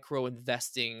micro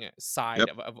investing side yep,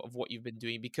 of what you've been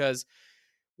doing because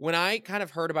when I kind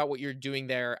of heard about what you're doing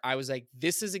there, I was like,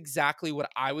 this is exactly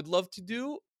what I would love to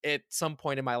do at some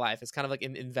point in my life. It's kind of like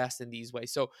invest in these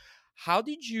ways. So, how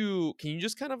did you, can you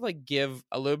just kind of like give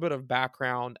a little bit of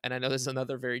background? And I know this is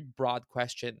another very broad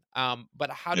question,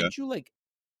 but how yeah, did you like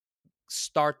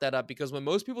start that up? Because when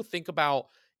most people think about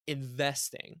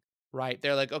investing, right,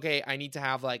 they're like, okay, I need to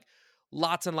have like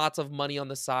lots and lots of money on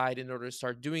the side in order to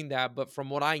start doing that. But from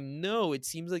what I know, it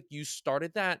seems like you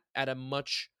started that at a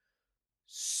much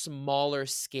smaller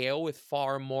scale with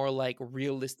far more like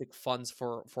realistic funds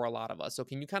for a lot of us. So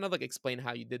can you kind of like explain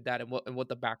how you did that and what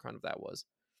the background of that was?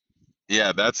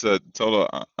 yeah. That's a total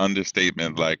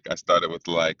understatement. Like I started with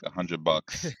like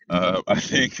 $100. I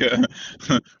think,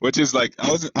 which is like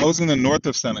I was in the north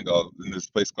of Senegal in this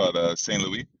place called Saint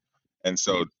Louis. And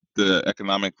so the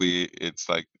economically, it's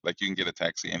like you can get a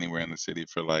taxi anywhere in the city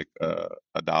for like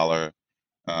a dollar.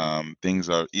 Things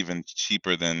are even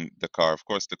cheaper than the car. Of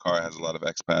course, the car has a lot of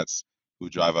expats who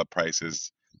drive up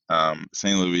prices.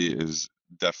 Saint Louis is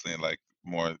definitely like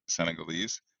more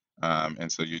Senegalese,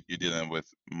 and so you're dealing with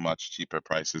much cheaper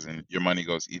prices, and your money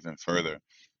goes even further.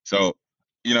 So,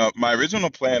 my original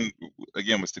plan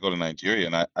again was to go to Nigeria,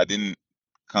 and I didn't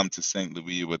come to Saint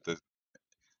Louis with the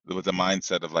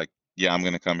mindset of like, yeah, I'm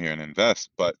going to come here and invest.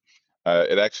 But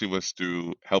it actually was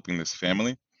through helping this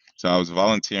family. So I was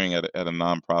volunteering at a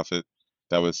nonprofit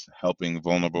that was helping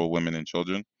vulnerable women and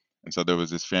children. And so there was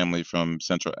this family from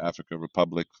Central Africa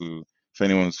Republic who, if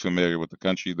anyone's familiar with the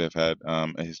country, they've had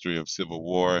a history of civil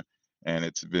war, and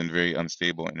it's been very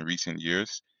unstable in recent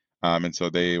years. And so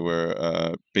they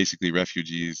were basically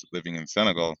refugees living in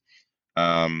Senegal.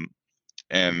 Um,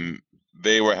 and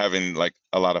they were having like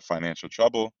a lot of financial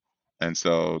trouble. And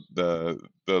so the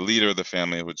leader of the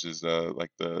family, which is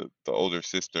like the older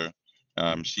sister,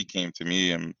 she came to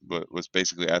me and was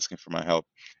basically asking for my help.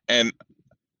 And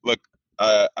look,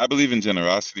 I believe in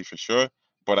generosity for sure,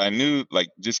 but I knew like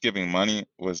just giving money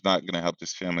was not going to help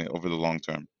this family over the long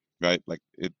term, right? Like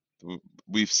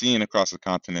we've seen across the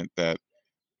continent that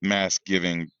mass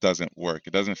giving doesn't work.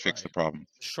 It doesn't fix the Right. problem.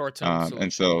 Short-term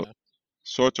And solution, so yeah.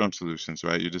 short-term solutions,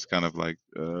 right? You're just kind of like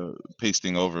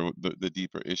pasting over the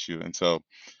deeper issue. And so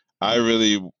I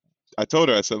really, I told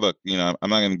her, I said, look, I'm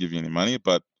not going to give you any money,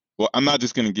 but well, I'm not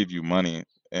just going to give you money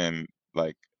and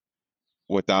like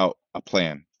without a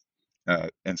plan.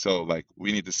 And so like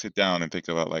we need to sit down and think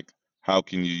about like how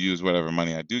can you use whatever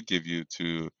money I do give you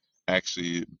to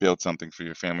actually build something for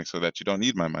your family so that you don't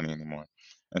need my money anymore.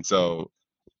 And so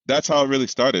that's how it really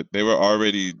started. They were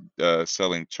already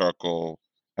selling charcoal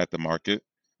at the market.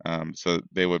 So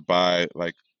they would buy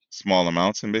like small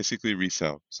amounts and basically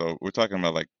resell. So we're talking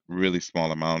about like really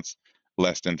small amounts,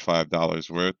 less than $5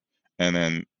 worth. And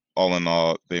then all in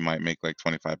all, they might make like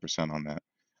 25% on that.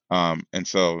 And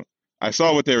so I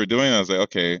saw what they were doing. I was like,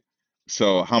 okay,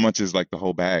 so how much is like the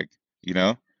whole bag, you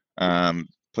know?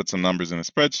 Put some numbers in a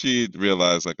spreadsheet,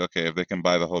 realize like, okay, if they can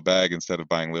buy the whole bag instead of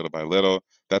buying little by little,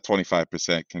 that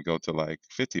 25% can go to like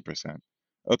 50%.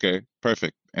 Okay,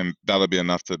 perfect. And that'll be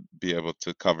enough to be able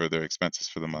to cover their expenses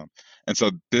for the month. And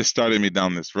so this started me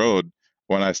down this road.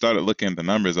 When I started looking at the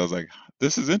numbers, I was like,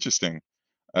 this is interesting.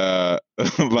 Uh,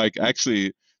 like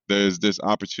actually there's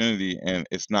opportunity and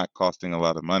it's not costing a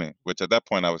lot of money, which at that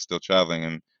point I was still traveling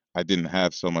and I didn't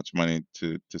have so much money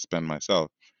to spend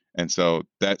myself. And so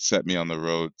that set me on the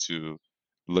road to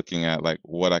looking at like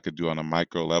what I could do on a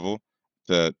micro level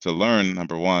to learn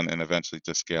number one and eventually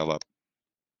to scale up.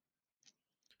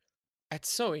 That's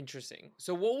so interesting.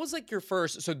 So what was like your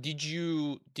first, so did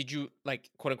you like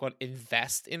quote unquote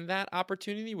invest in that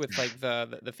opportunity with like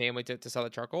the family to sell the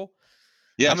charcoal?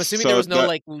 I'm Yes, assuming there so was no that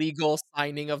like legal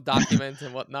signing of documents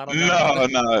and whatnot on that no, one.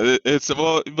 no, it's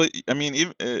well, but I mean,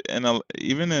 even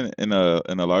in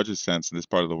a larger sense, in this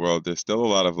part of the world, there's still a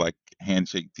lot of like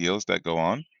handshake deals that go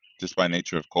on just by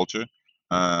nature of culture.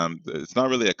 It's not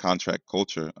really a contract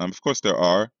culture. Of course, there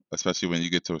are, especially when you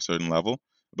get to a certain level,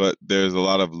 but there's a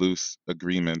lot of loose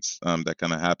agreements that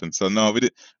kind of happen. So no,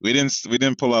 we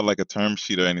didn't pull out like a term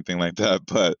sheet or anything like that,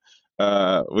 but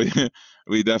we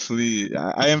we definitely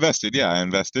I invested, yeah, I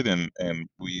invested and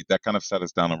we that kind of set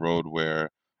us down a road where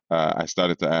I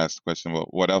started to ask the question, well,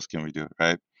 what else can we do,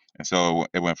 right? And so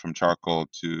it went from charcoal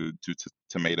to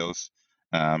tomatoes.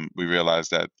 We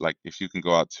realized that like if you can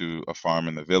go out to a farm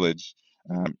in the village,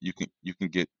 you can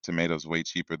get tomatoes way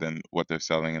cheaper than what they're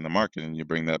selling in the market, and you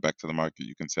bring that back to the market,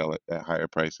 you can sell it at higher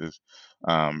prices.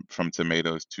 From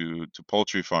tomatoes to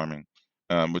poultry farming,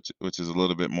 which is a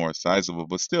little bit more sizable,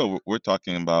 but still we're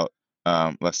talking about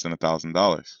less than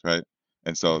 $1,000, right?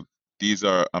 And so these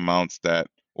are amounts that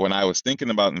when I was thinking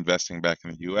about investing back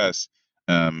in the U.S.,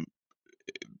 um,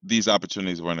 these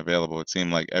opportunities weren't available. It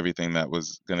seemed like everything that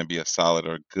was going to be a solid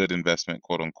or good investment,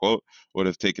 quote unquote, would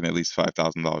have taken at least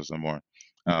 $5,000 or more,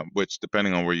 which,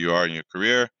 depending on where you are in your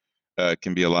career,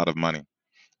 can be a lot of money.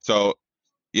 So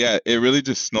yeah, it really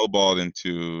just snowballed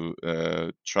into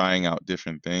trying out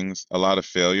different things, a lot of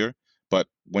failure. But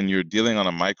when you're dealing on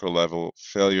a micro level,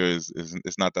 failure is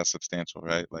not that substantial,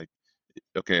 right? Like,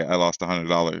 okay, I lost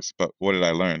 $100, but what did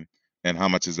I learn? And how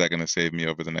much is that going to save me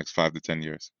over the next 5 to 10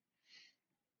 years?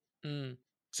 Mm.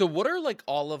 So what are like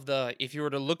all of the, if you were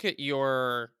to look at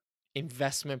your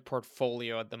investment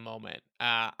portfolio at the moment,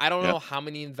 I don't Yeah. know how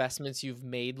many investments you've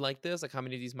made like this, like how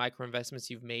many of these micro investments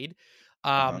you've made.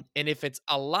 Uh-huh. And if it's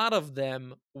a lot of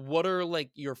them, what are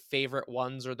like your favorite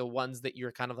ones or the ones that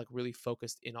you're kind of like really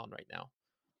focused in on right now?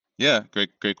 Yeah,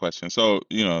 great question. So,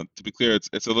 to be clear,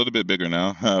 it's a little bit bigger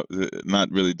now. Not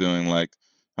really doing like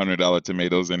 $100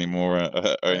 tomatoes anymore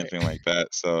or Right. anything like that.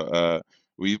 So,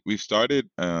 we've started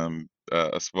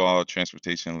a small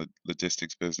transportation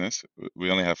logistics business. We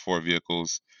only have 4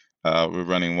 vehicles. We're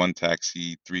running one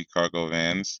taxi, 3 cargo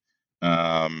vans.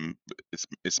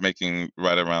 It's making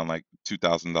right around like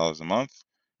 $2,000 a month,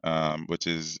 which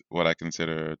is what I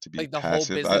consider to be Like the whole passive.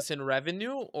 business in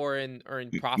revenue or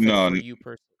in profit No, for you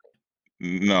personally?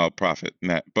 no profit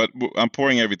net, but I'm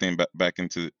pouring everything back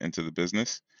into the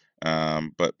business.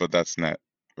 But that's net,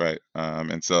 right?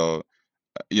 And so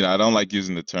I don't like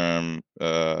using the term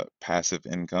passive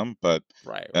income, but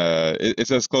Right, right.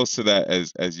 it's as close to that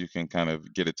as you can kind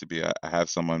of get it to be. I have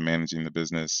someone managing the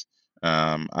business.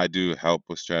 I do help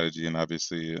with strategy and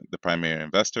obviously the primary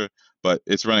investor, but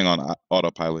it's running on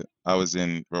autopilot. I was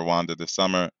in Rwanda this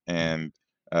summer, and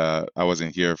I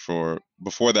wasn't here for.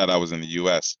 Before that, I was in the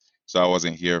U.S., so I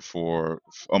wasn't here for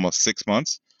almost 6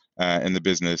 months. In the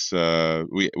business,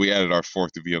 we added our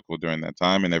fourth vehicle during that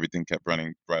time, and everything kept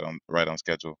running right on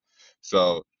schedule.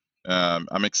 So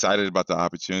I'm excited about the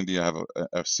opportunity. I have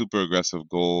a super aggressive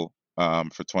goal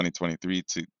for 2023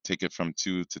 to take it from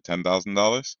two to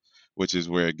 $10,000, which is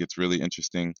where it gets really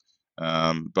interesting.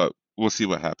 But we'll see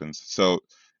what happens. So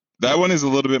that one is a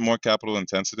little bit more capital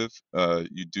intensive.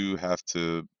 You do have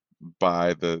to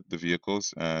buy the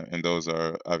vehicles, and those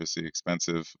are obviously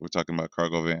expensive. We're talking about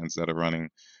cargo vans that are running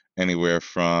anywhere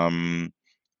from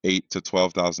 $8,000 to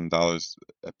 $12,000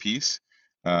 a piece.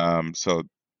 So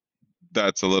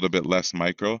that's a little bit less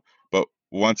micro. But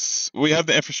once we have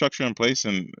the infrastructure in place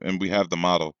and we have the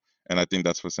model, and I think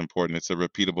that's what's important. It's a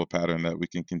repeatable pattern that we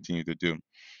can continue to do.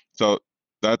 So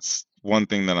that's one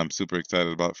thing that I'm super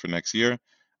excited about for next year.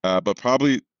 But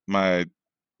probably my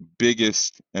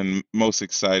biggest and most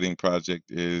exciting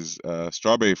project is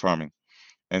strawberry farming.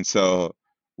 And so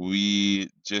we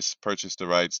just purchased the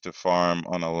rights to farm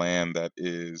on a land that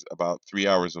is about 3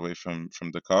 hours away from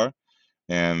Dakar,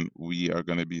 and we are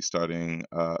going to be starting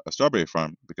a strawberry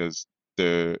farm because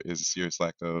there is a serious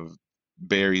lack of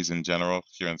berries in general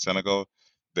here in Senegal.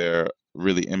 They're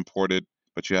really imported,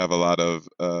 but you have a lot of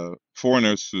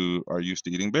foreigners who are used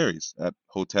to eating berries at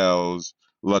hotels,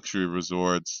 luxury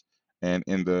resorts, and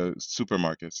in the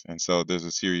supermarkets. And so there's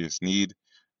a serious need.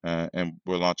 And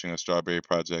we're launching a strawberry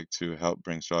project to help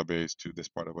bring strawberries to this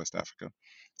part of West Africa.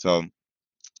 So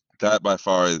that by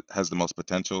far has the most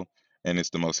potential, and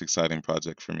it's the most exciting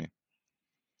project for me.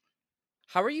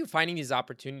 How are you finding these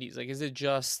opportunities? Like, is it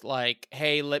just like,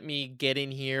 hey, let me get in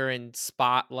here and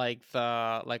spot like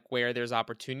the like where there's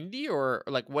opportunity, or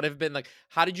like what have been like?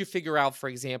 How did you figure out, for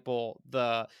example,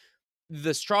 the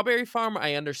strawberry farm?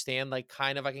 I understand, like,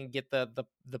 kind of, I can get the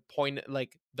point,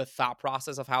 like the thought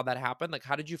process of how that happened. Like,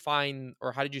 how did you find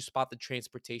or how did you spot the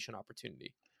transportation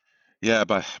opportunity? Yeah,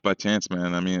 by chance,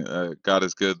 man. I mean, God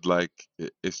is good. Like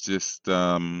it's just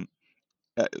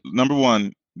number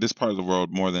one, this part of the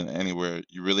world more than anywhere,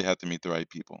 you really have to meet the right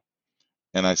people.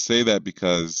 And I say that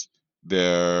because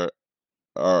there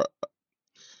are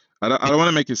I don't want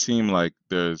to make it seem like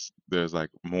there's like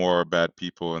more bad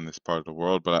people in this part of the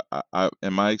world, but I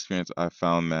in my experience I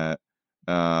found that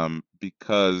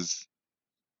because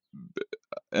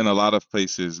in a lot of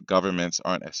places governments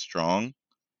aren't as strong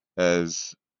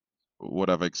as what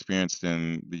I've experienced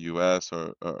in the US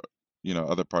or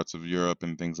other parts of Europe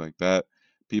and things like that,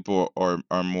 people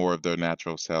are more of their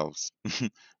natural selves,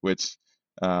 which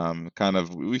kind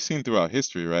of we've seen throughout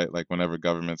history, right? Like whenever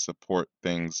governments support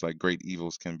things, like great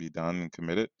evils can be done and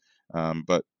committed.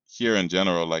 But here in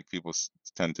general, like people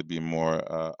tend to be more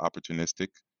opportunistic,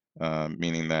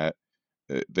 meaning that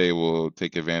they will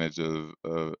take advantage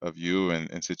of you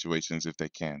in situations if they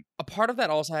can. A part of that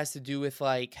also has to do with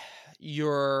like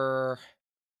your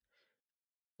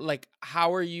like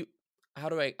how are you how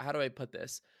do I put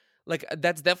this? Like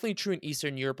that's definitely true in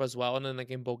Eastern Europe as well, and then like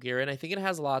in Bulgaria. And I think it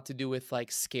has a lot to do with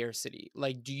like scarcity.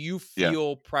 Like, do you Yeah,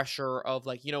 feel pressure of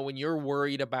like, when you're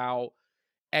worried about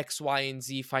X, Y, and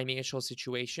Z financial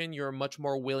situation, you're much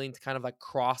more willing to kind of like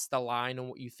cross the line on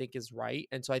what you think is right.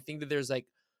 And so I think that there's like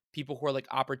people who are like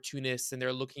opportunists and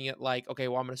they're looking at like, okay,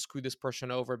 well, I'm going to screw this person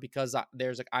over because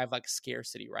there's like, I have like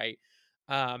scarcity, right?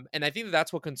 And I think that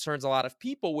that's what concerns a lot of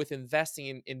people with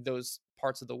investing in those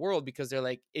parts of the world, because they're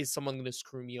like, is someone going to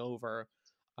screw me over?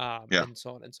 yeah. And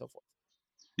so on and so forth.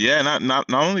 Yeah, not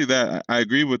only that, I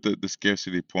agree with the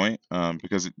scarcity point,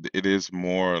 because it is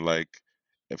more like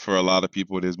for a lot of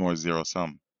people it is more zero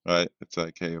sum, right? It's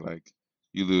like, hey, like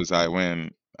you lose, I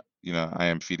win, I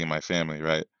am feeding my family,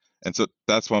 right? And so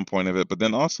that's one point of it. But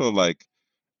then also like,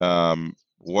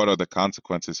 what are the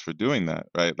consequences for doing that,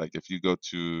 right? Like if you go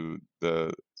to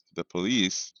the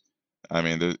police, I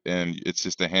mean, and it's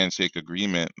just a handshake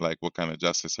agreement. Like, what kind of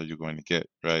justice are you going to get,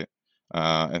 right?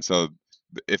 And so,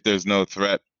 if there's no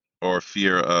threat or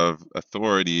fear of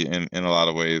authority in a lot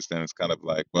of ways, then it's kind of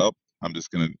like, well, I'm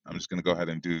just gonna go ahead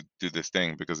and do this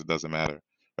thing because it doesn't matter,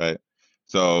 right?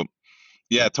 So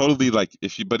yeah, totally. Like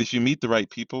if you meet the right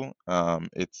people,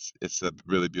 it's a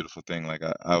really beautiful thing. Like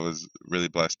I was really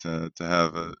blessed to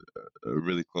have a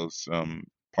really close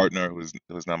partner who's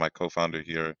now my co-founder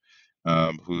here,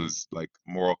 whose like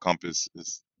moral compass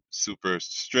is super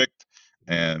strict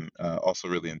and also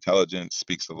really intelligent.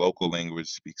 Speaks the local language,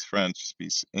 speaks French,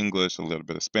 speaks English, a little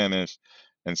bit of Spanish,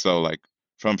 and so like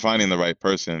from finding the right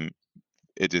person,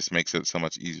 it just makes it so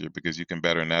much easier because you can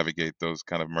better navigate those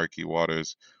kind of murky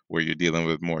waters where you're dealing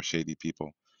with more shady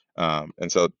people. And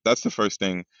so that's the first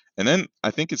thing. And then I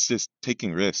think it's just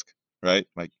taking risk, right?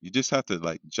 Like you just have to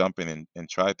like jump in and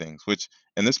try things, which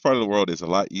in this part of the world is a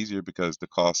lot easier because the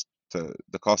cost to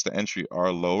entry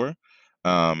are lower.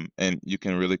 And you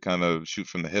can really kind of shoot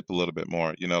from the hip a little bit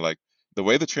more. Like the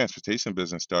way the transportation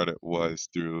business started was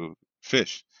through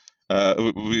fish.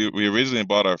 We originally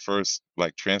bought our first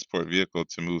like transport vehicle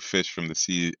to move fish from the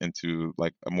sea into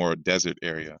like a more desert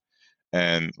area.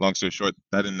 And long story short,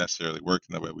 that didn't necessarily work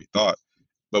in the way we thought,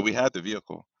 but we had the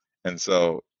vehicle. And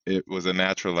so it was a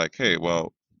natural like, hey,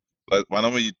 well, why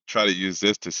don't we try to use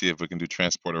this to see if we can do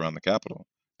transport around the capital?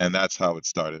 And that's how it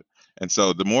started. And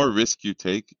so the more risk you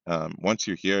take, once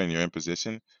you're here and you're in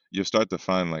position, you'll start to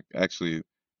find like actually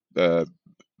the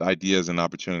ideas and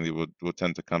opportunity will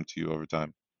tend to come to you over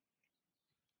time.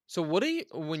 So what do you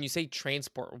when you say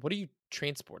transport, what are you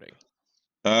transporting?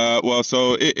 Well,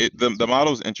 so the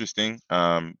model is interesting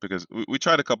because we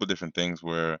tried a couple different things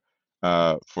where,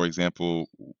 for example,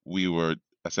 we were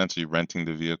essentially renting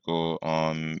the vehicle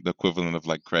on the equivalent of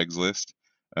like Craigslist,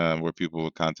 where people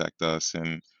would contact us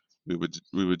and we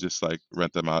would just like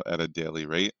rent them out at a daily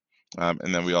rate.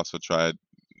 And then we also tried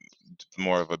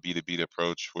more of a B2B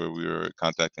approach where we were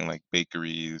contacting like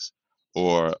bakeries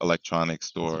or electronic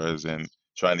stores and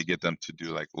trying to get them to do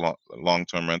like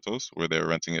long-term rentals where they were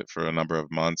renting it for a number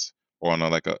of months or on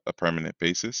a permanent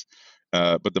basis.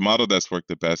 But the model that's worked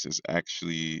the best is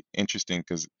actually interesting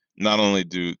because not only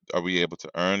do are we able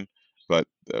to earn, but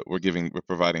we're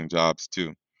providing jobs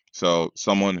too. So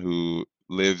someone who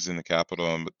lives in the capital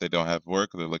and they don't have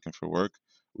work or they're looking for work,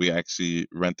 we actually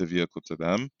rent the vehicle to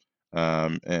them,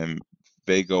 and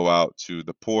they go out to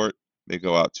the port, they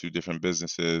go out to different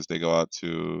businesses, they go out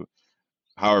to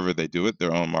however they do it,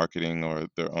 their own marketing or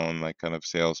their own like kind of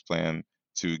sales plan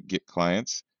to get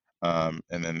clients. And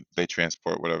then they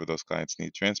transport whatever those clients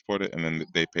need transported, and then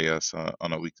they pay us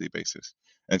on a weekly basis.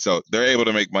 And so they're able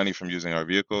to make money from using our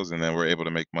vehicles, and then we're able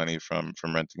to make money from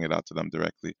renting it out to them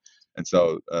directly. And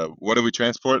so, what do we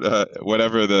transport?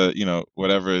 Whatever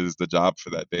whatever is the job for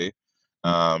that day.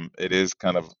 It is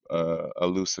kind of a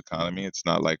loose economy. It's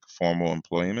not like formal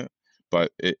employment,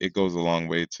 but it goes a long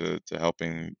way to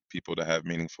helping people to have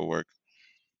meaningful work.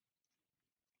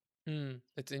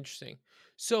 That's interesting.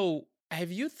 So,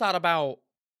 have you thought about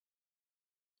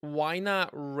why not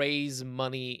raise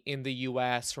money in the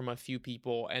US from a few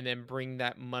people and then bring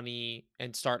that money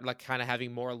and start like kind of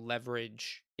having more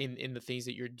leverage in the things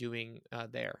that you're doing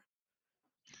there?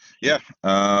 Yeah,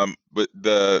 but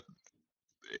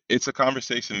it's a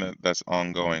conversation that's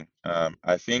ongoing.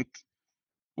 I think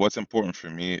what's important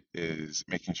for me is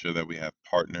making sure that we have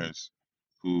partners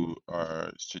who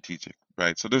are strategic,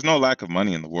 right? So there's no lack of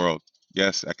money in the world.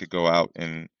 Yes, I could go out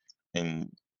and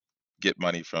get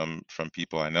money from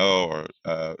people I know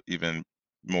or even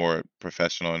more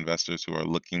professional investors who are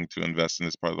looking to invest in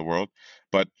this part of the world.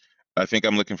 But I think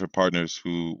I'm looking for partners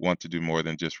who want to do more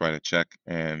than just write a check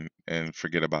and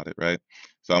forget about it, right?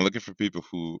 So I'm looking for people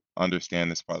who understand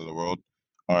this part of the world,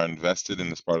 are invested in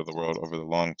this part of the world over the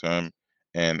long term,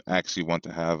 and actually want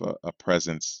to have a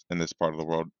presence in this part of the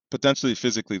world, potentially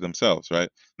physically themselves, right?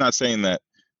 Not saying that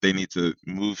they need to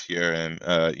move here and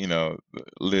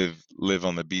live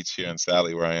on the beach here in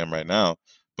Sally where I am right now.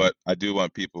 But I do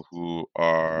want people who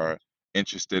are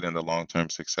interested in the long-term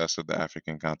success of the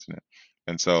African continent.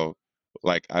 And so,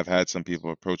 like, I've had some people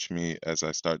approach me as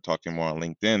I start talking more on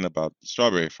LinkedIn about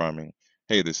strawberry farming.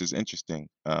 Hey, this is interesting.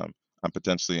 I'm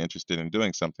potentially interested in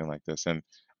doing something like this. And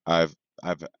I've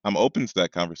I'm open to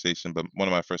that conversation, but one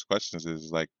of my first questions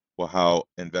is like, well, how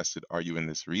invested are you in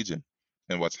this region?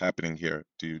 And what's happening here?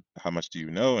 How much do you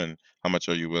know, and how much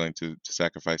are you willing to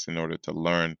sacrifice in order to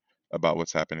learn about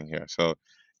what's happening here? So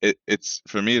it's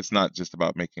for me, it's not just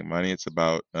about making money. It's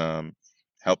about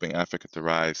helping Africa to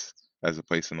rise as a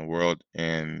place in the world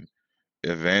and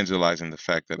evangelizing the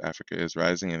fact that Africa is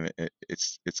rising and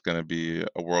it's going to be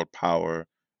a world power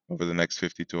over the next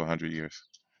 50 to 100 years.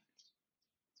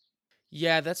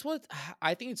 Yeah, that's what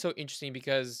I think it's so interesting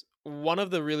because one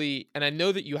of the really, and I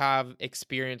know that you have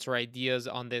experience or ideas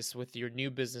on this with your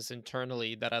new business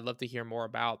internally that I'd love to hear more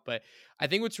about. But I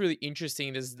think what's really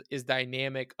interesting is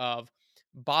dynamic of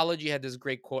Balaji had this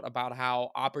great quote about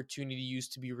how opportunity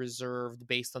used to be reserved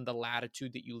based on the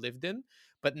latitude that you lived in,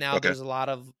 but now Okay. there's a lot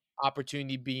of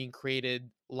opportunity being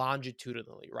created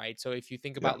longitudinally, right? So if you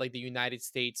think Yeah. about like the United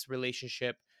States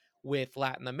relationship with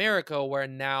Latin America, where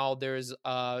now there's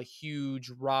a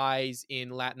huge rise in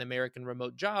Latin American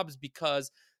remote jobs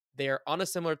because they're on a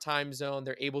similar time zone.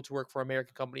 They're able to work for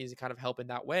American companies and kind of help in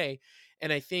that way.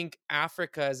 And I think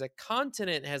Africa as a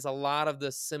continent has a lot of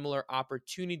the similar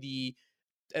opportunity,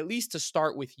 at least to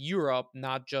start with Europe,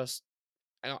 not just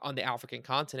on the African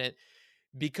continent,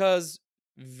 because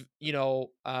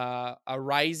a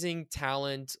rising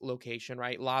talent location,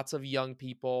 right? Lots of young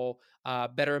people,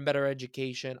 better and better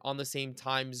education on the same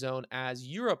time zone as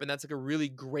Europe, and that's like a really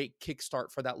great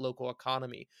kickstart for that local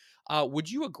economy. Would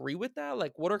you agree with that?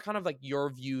 Like, what are kind of like your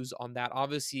views on that?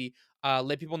 Obviously,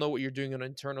 let people know what you're doing on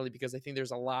internally, because I think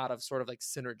there's a lot of sort of like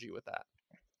synergy with that.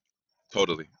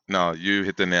 Totally. No, you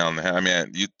hit the nail on the head. I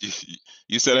mean,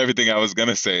 you said everything I was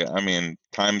gonna say. I mean,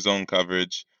 time zone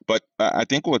coverage, but I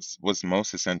think what's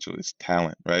most essential is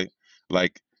talent, right?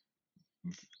 Like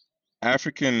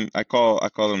I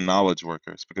call them knowledge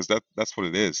workers because that's what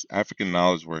it is. African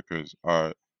knowledge workers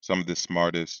are some of the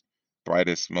smartest,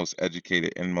 brightest, most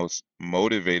educated, and most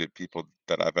motivated people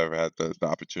that I've ever had the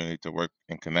opportunity to work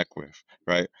and connect with,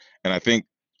 right? And I think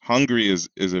hungry is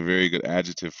a very good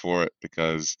adjective for it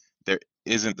because there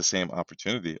isn't the same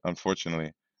opportunity,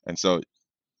 unfortunately. And so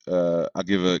I'll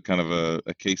give a kind of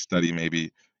a case study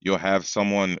maybe. You'll have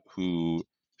someone who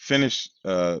finished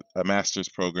a master's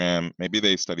program. Maybe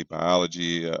they study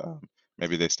biology,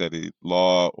 maybe they study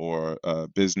law or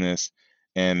business,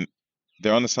 and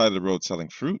they're on the side of the road selling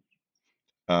fruit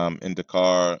in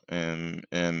Dakar and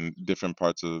different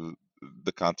parts of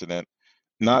the continent,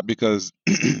 not because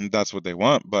that's what they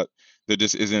want, but there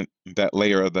just isn't that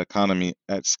layer of the economy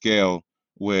at scale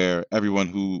where everyone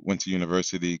who went to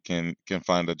university can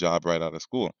find a job right out of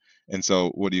school. And so,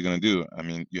 what are you going to do? I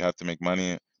mean, you have to make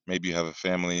money. Maybe you have a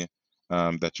family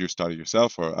that you started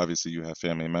yourself, or obviously you have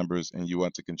family members and you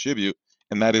want to contribute.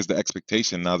 And that is the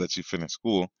expectation now that you finish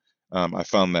school. I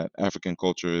found that African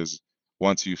culture is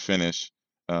once you finish,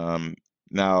 um,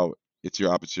 now it's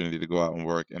your opportunity to go out and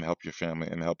work and help your family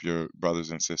and help your brothers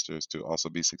and sisters to also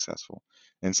be successful.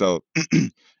 And so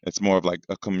it's more of like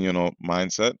a communal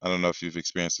mindset. I don't know if you've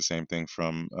experienced the same thing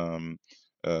from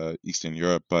Eastern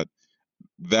Europe, but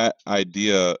that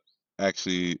idea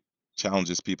actually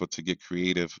challenges people to get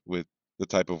creative with the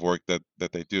type of work that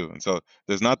they do. And so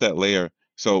there's not that layer.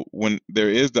 So when there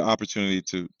is the opportunity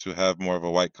to have more of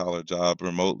a white collar job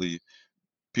remotely,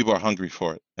 people are hungry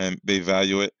for it and they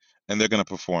value it and they're going to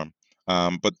perform.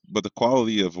 But the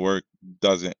quality of work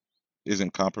doesn't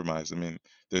isn't compromised. I mean,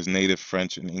 there's native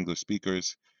French and English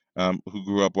speakers who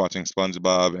grew up watching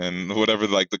SpongeBob and whatever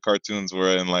like the cartoons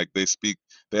were, and like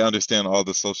they understand all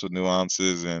the social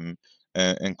nuances and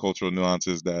cultural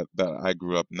nuances that I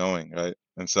grew up knowing, right?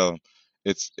 And so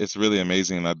it's really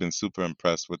amazing, and I've been super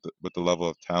impressed with the level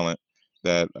of talent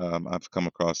that I've come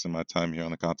across in my time here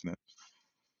on the continent.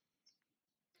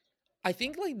 I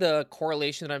think like the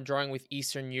correlation that I'm drawing with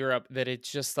Eastern Europe that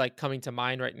it's just like coming to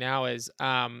mind right now is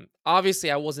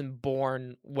obviously I wasn't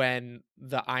born when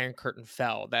the Iron Curtain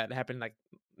fell. That happened like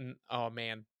oh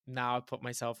man, now I put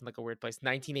myself in like a weird place.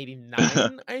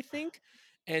 1989, I think.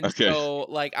 And Okay. so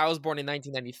like I was born in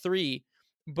 1993,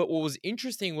 but what was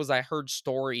interesting was I heard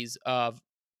stories of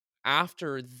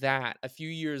after that, a few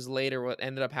years later, what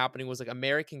ended up happening was like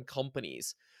American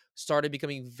companies started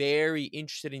becoming very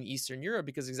interested in Eastern Europe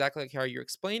because exactly like how you're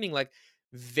explaining, like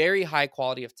very high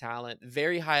quality of talent,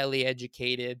 very highly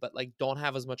educated, but like don't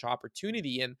have as much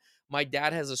opportunity. And my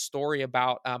dad has a story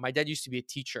about my dad used to be a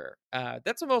teacher.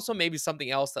 That's also maybe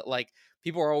something else that like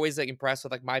people are always like impressed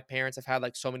with. Like my parents have had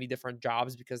like so many different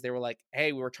jobs because they were like,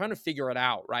 hey, we were trying to figure it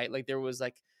out, right? Like there was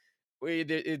like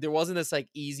there wasn't this like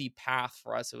easy path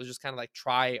for us. It was just kind of like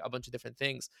try a bunch of different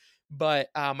things. But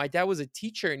my dad was a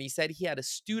teacher, and he said he had a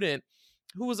student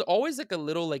who was always like a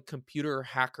little like computer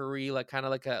hackery, like kind of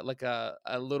like a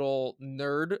little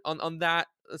nerd on that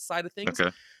side of things.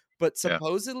 Okay. But Yeah.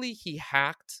 supposedly he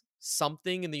hacked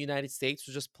something in the United States,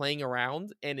 was just playing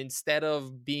around, and instead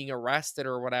of being arrested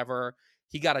or whatever,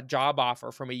 he got a job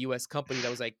offer from a US company that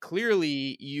was like,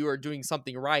 clearly you are doing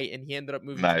something right. And he ended up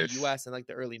moving to the Nice. US in like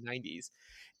the early 90s.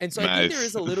 And so I think there Nice.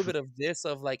 is a little bit of this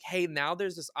of like, hey, now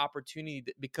there's this opportunity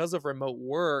that because of remote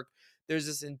work, there's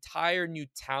this entire new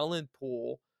talent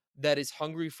pool that is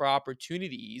hungry for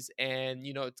opportunities. And,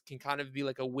 you know, it can kind of be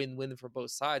like a win win for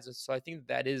both sides. And so I think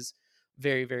that is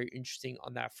very, very interesting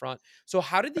on that front. So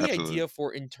how did the Absolutely. idea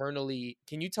for internally,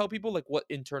 can you tell people like what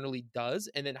internally does,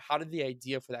 and then how did the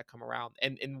idea for that come around,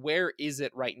 and where is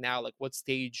it right now? Like what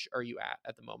stage are you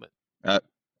at the moment? A-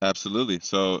 Absolutely.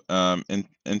 So,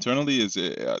 internally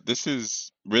this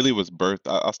is really was birthed.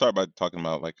 I'll start by talking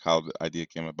about like how the idea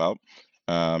came about.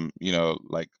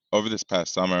 Like over this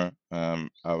past summer,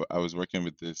 I was working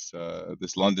with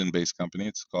this London-based company.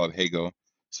 It's called Hago,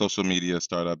 social media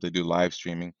startup. They do live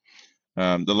streaming.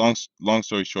 The long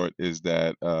story short is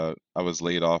that I was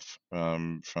laid off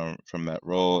from that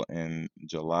role in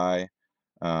July.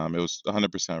 It was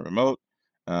 100% remote,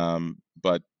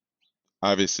 but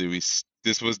obviously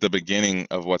this was the beginning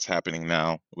of what's happening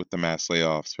now with the mass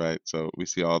layoffs, right? So we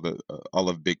see all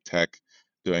of big tech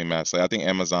doing mass I think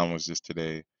Amazon was just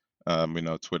today,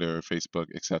 Twitter, Facebook,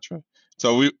 etc.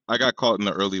 So I got caught in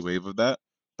the early wave of that,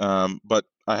 but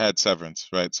I had severance,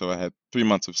 right? So I had 3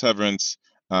 months of severance,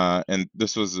 and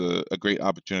this was a great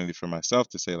opportunity for myself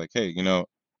to say like, hey,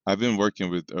 I've been working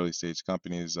with early stage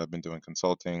companies, I've been doing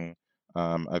consulting,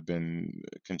 I've been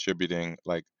contributing,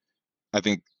 like I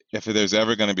think if there's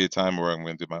ever going to be a time where I'm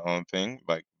going to do my own thing,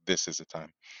 like this is the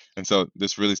time. And so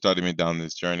this really started me down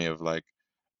this journey of like,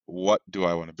 what do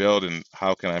I want to build and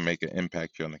how can I make an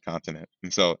impact here on the continent.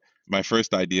 And so my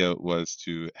first idea was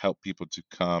to help people to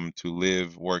come to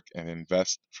live, work, and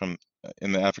invest from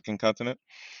in the African continent.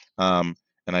 Um,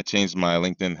 and I changed my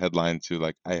LinkedIn headline to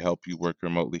like, I help you work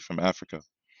remotely from Africa.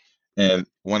 And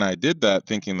when I did that,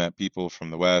 thinking that people from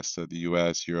the West, or the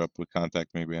US, Europe would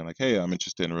contact me being like, hey, I'm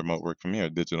interested in remote work from here,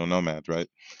 digital nomad, right?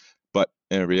 But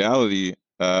in reality,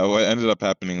 what ended up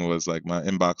happening was like my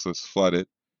inbox was flooded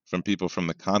from people from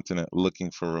the continent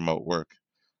looking for remote work.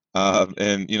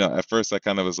 And at first I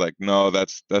kind of was like, no,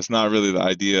 that's not really the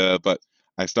idea. But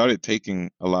I started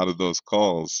taking a lot of those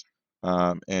calls,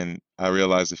 and I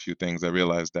realized a few things. I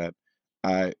realized that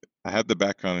I I had the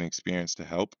background and experience to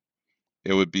help.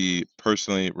 It would be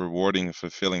personally rewarding and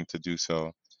fulfilling to do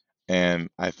so. And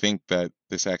I think that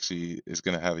this actually is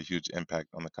going to have a huge impact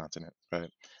on the continent, right?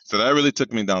 So that really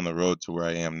took me down the road to where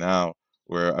I am now,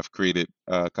 where I've created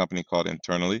a company called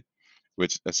Internally,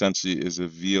 which essentially is a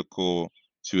vehicle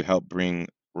to help bring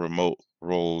remote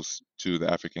roles to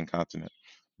the African continent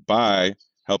by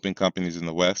helping companies in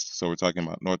the West. So we're talking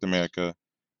about North America,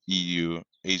 EU,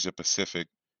 Asia Pacific,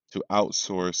 to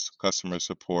outsource customer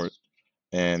support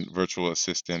and virtual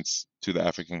assistants to the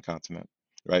African continent,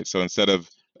 right? So instead of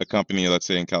a company, let's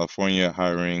say in California,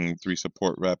 hiring 3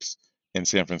 support reps in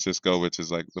San Francisco, which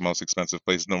is like the most expensive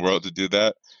place in the world to do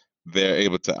that, they're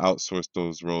able to outsource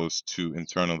those roles to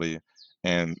Internally,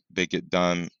 and they get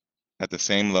done at the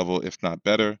same level, if not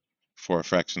better, for a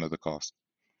fraction of the cost.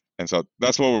 And so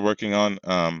that's what we're working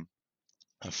on.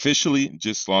 Officially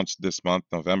just launched this month,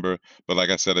 November, but like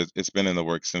I said, it's been in the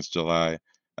works since July,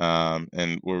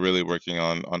 and we're really working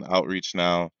on outreach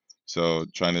now. So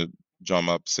trying to drum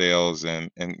up sales and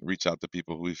reach out to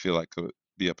people who we feel like could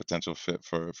be a potential fit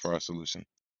for our solution.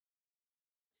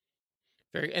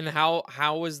 Very. And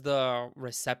how was the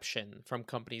reception from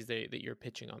companies that you're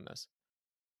pitching on this?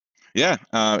 Yeah,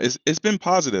 it's been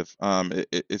positive.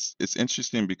 It's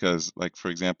interesting because, like, for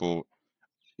example,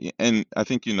 and I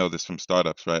think you know this from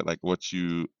startups, right? Like what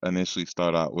you initially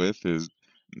start out with is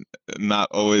not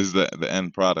always the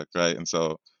end product, right? And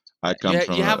so I come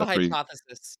from You have a a pretty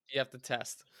hypothesis you have to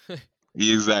test.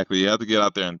 exactly. You have to get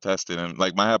out there and test it. And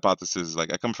like my hypothesis is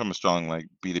like I come from a strong like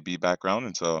B2B background,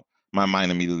 and so my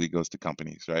mind immediately goes to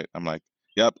companies, right? I'm like,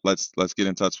 yep, let's get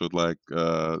in touch with like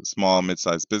small,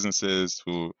 mid-sized businesses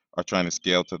who are trying to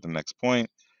scale to the next point.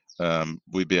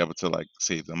 We'd be able to like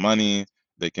save them money.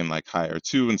 They can like hire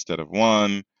 2 instead of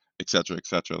 1, et cetera, et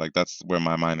cetera. Like that's where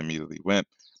my mind immediately went.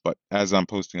 But as I'm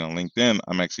posting on LinkedIn,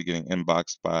 I'm actually getting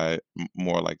inboxed by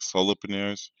more like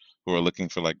solopreneurs who are looking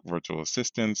for like virtual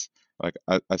assistants. Like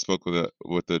I spoke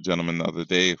with a gentleman the other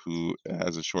day who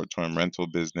has a short-term rental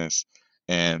business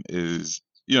and is,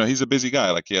 he's a busy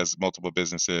guy. Like he has multiple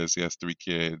businesses, he has 3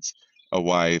 kids, a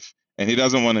wife, and he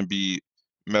doesn't want to be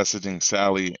messaging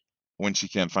Sally when she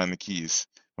can't find the keys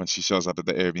when she shows up at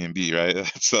the Airbnb, right?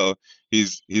 So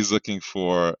he's looking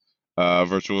for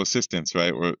virtual assistants,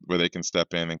 right, where they can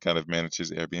step in and kind of manage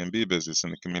his Airbnb business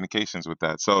and the communications with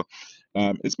that. So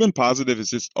it's been positive. It's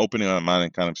just opening my mind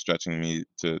and kind of stretching me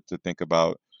to think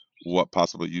about what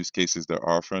possible use cases there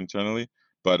are for Internally.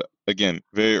 But again,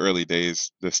 very early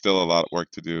days. There's still a lot of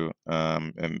work to do,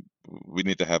 and we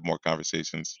need to have more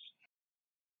conversations.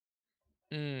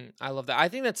 I love that. I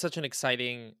think that's such an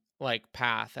exciting like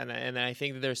path, and I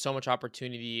think that there's so much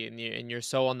opportunity, and you're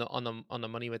so on the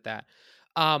money with that.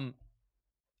 Um,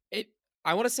 it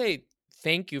I want to say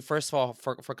thank you first of all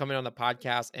for coming on the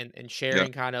podcast and Yeah.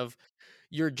 sharing kind of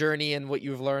your journey and what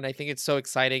you've learned. I think it's so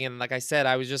exciting. And like I said,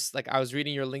 I was just like I was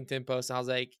reading your LinkedIn post and I was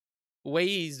like,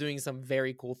 Wei is doing some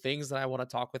very cool things and I want to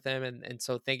talk with him. And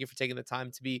so thank you for taking the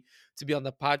time to be on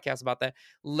the podcast about that.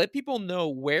 Let people know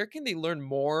where can they learn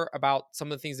more about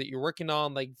some of the things that you're working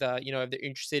on, like if they're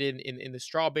interested in the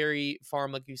strawberry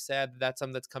farm, like you said, that's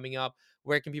something that's coming up.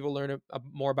 Where can people learn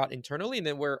more about Internally? And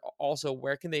then where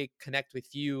can they connect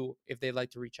with you if they'd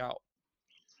like to reach out?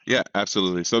 Yeah,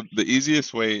 absolutely. So the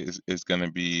easiest way is going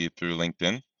to be through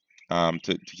LinkedIn,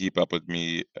 to keep up with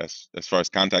me as far as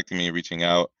contacting me, reaching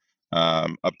out,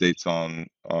 updates on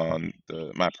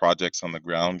my projects on the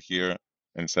ground here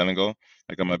in Senegal.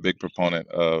 Like I'm a big proponent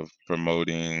of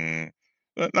promoting,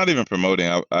 not even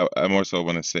promoting. I more so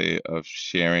want to say of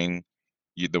sharing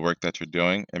the work that you're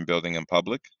doing and building in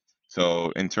public.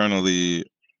 So internally,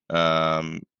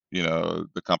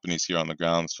 the companies here on the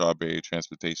ground, Strawberry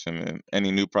Transportation, and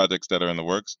any new projects that are in the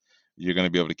works, you're going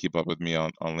to be able to keep up with me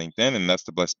on LinkedIn, and that's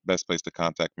the best place to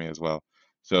contact me as well.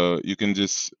 So you can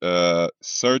just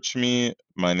search me.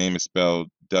 My name is spelled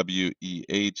Whyee.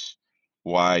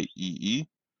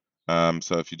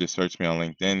 So if you just search me on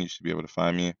LinkedIn, you should be able to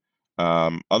find me.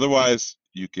 Otherwise,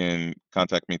 you can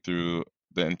contact me through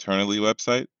the Internally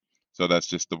website. So that's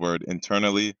just the word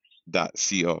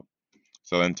internally.co.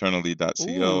 So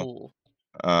internally.co. Ooh,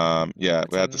 Yeah,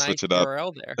 that's we a had to nice switch it up.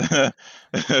 URL there.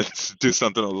 Do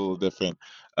something a little different.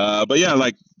 But yeah,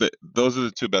 like those are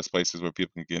the two best places where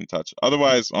people can get in touch.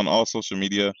 Otherwise, on all social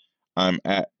media, I'm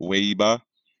at Weiba.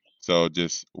 So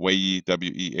just Wehyeba.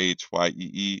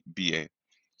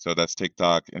 So that's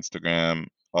TikTok, Instagram,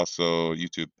 also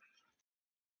YouTube.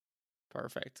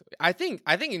 Perfect. I think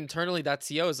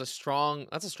internally.co is that's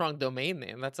a strong domain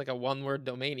name. That's like a one-word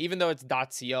domain. Even though it's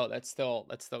 .co, that's still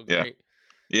Yeah. great.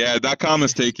 Yeah, .com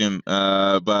is taken,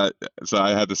 but so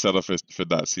I had to settle for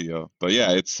 .co. But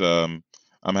yeah, it's I'm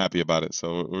happy about it.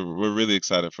 So we're really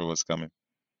excited for what's coming.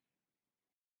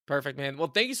 Perfect, man. Well,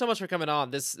 thank you so much for coming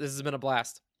on. This has been a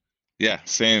blast. Yeah,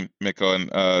 same, Miko,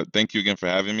 and thank you again for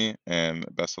having me, and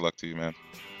best of luck to you, man.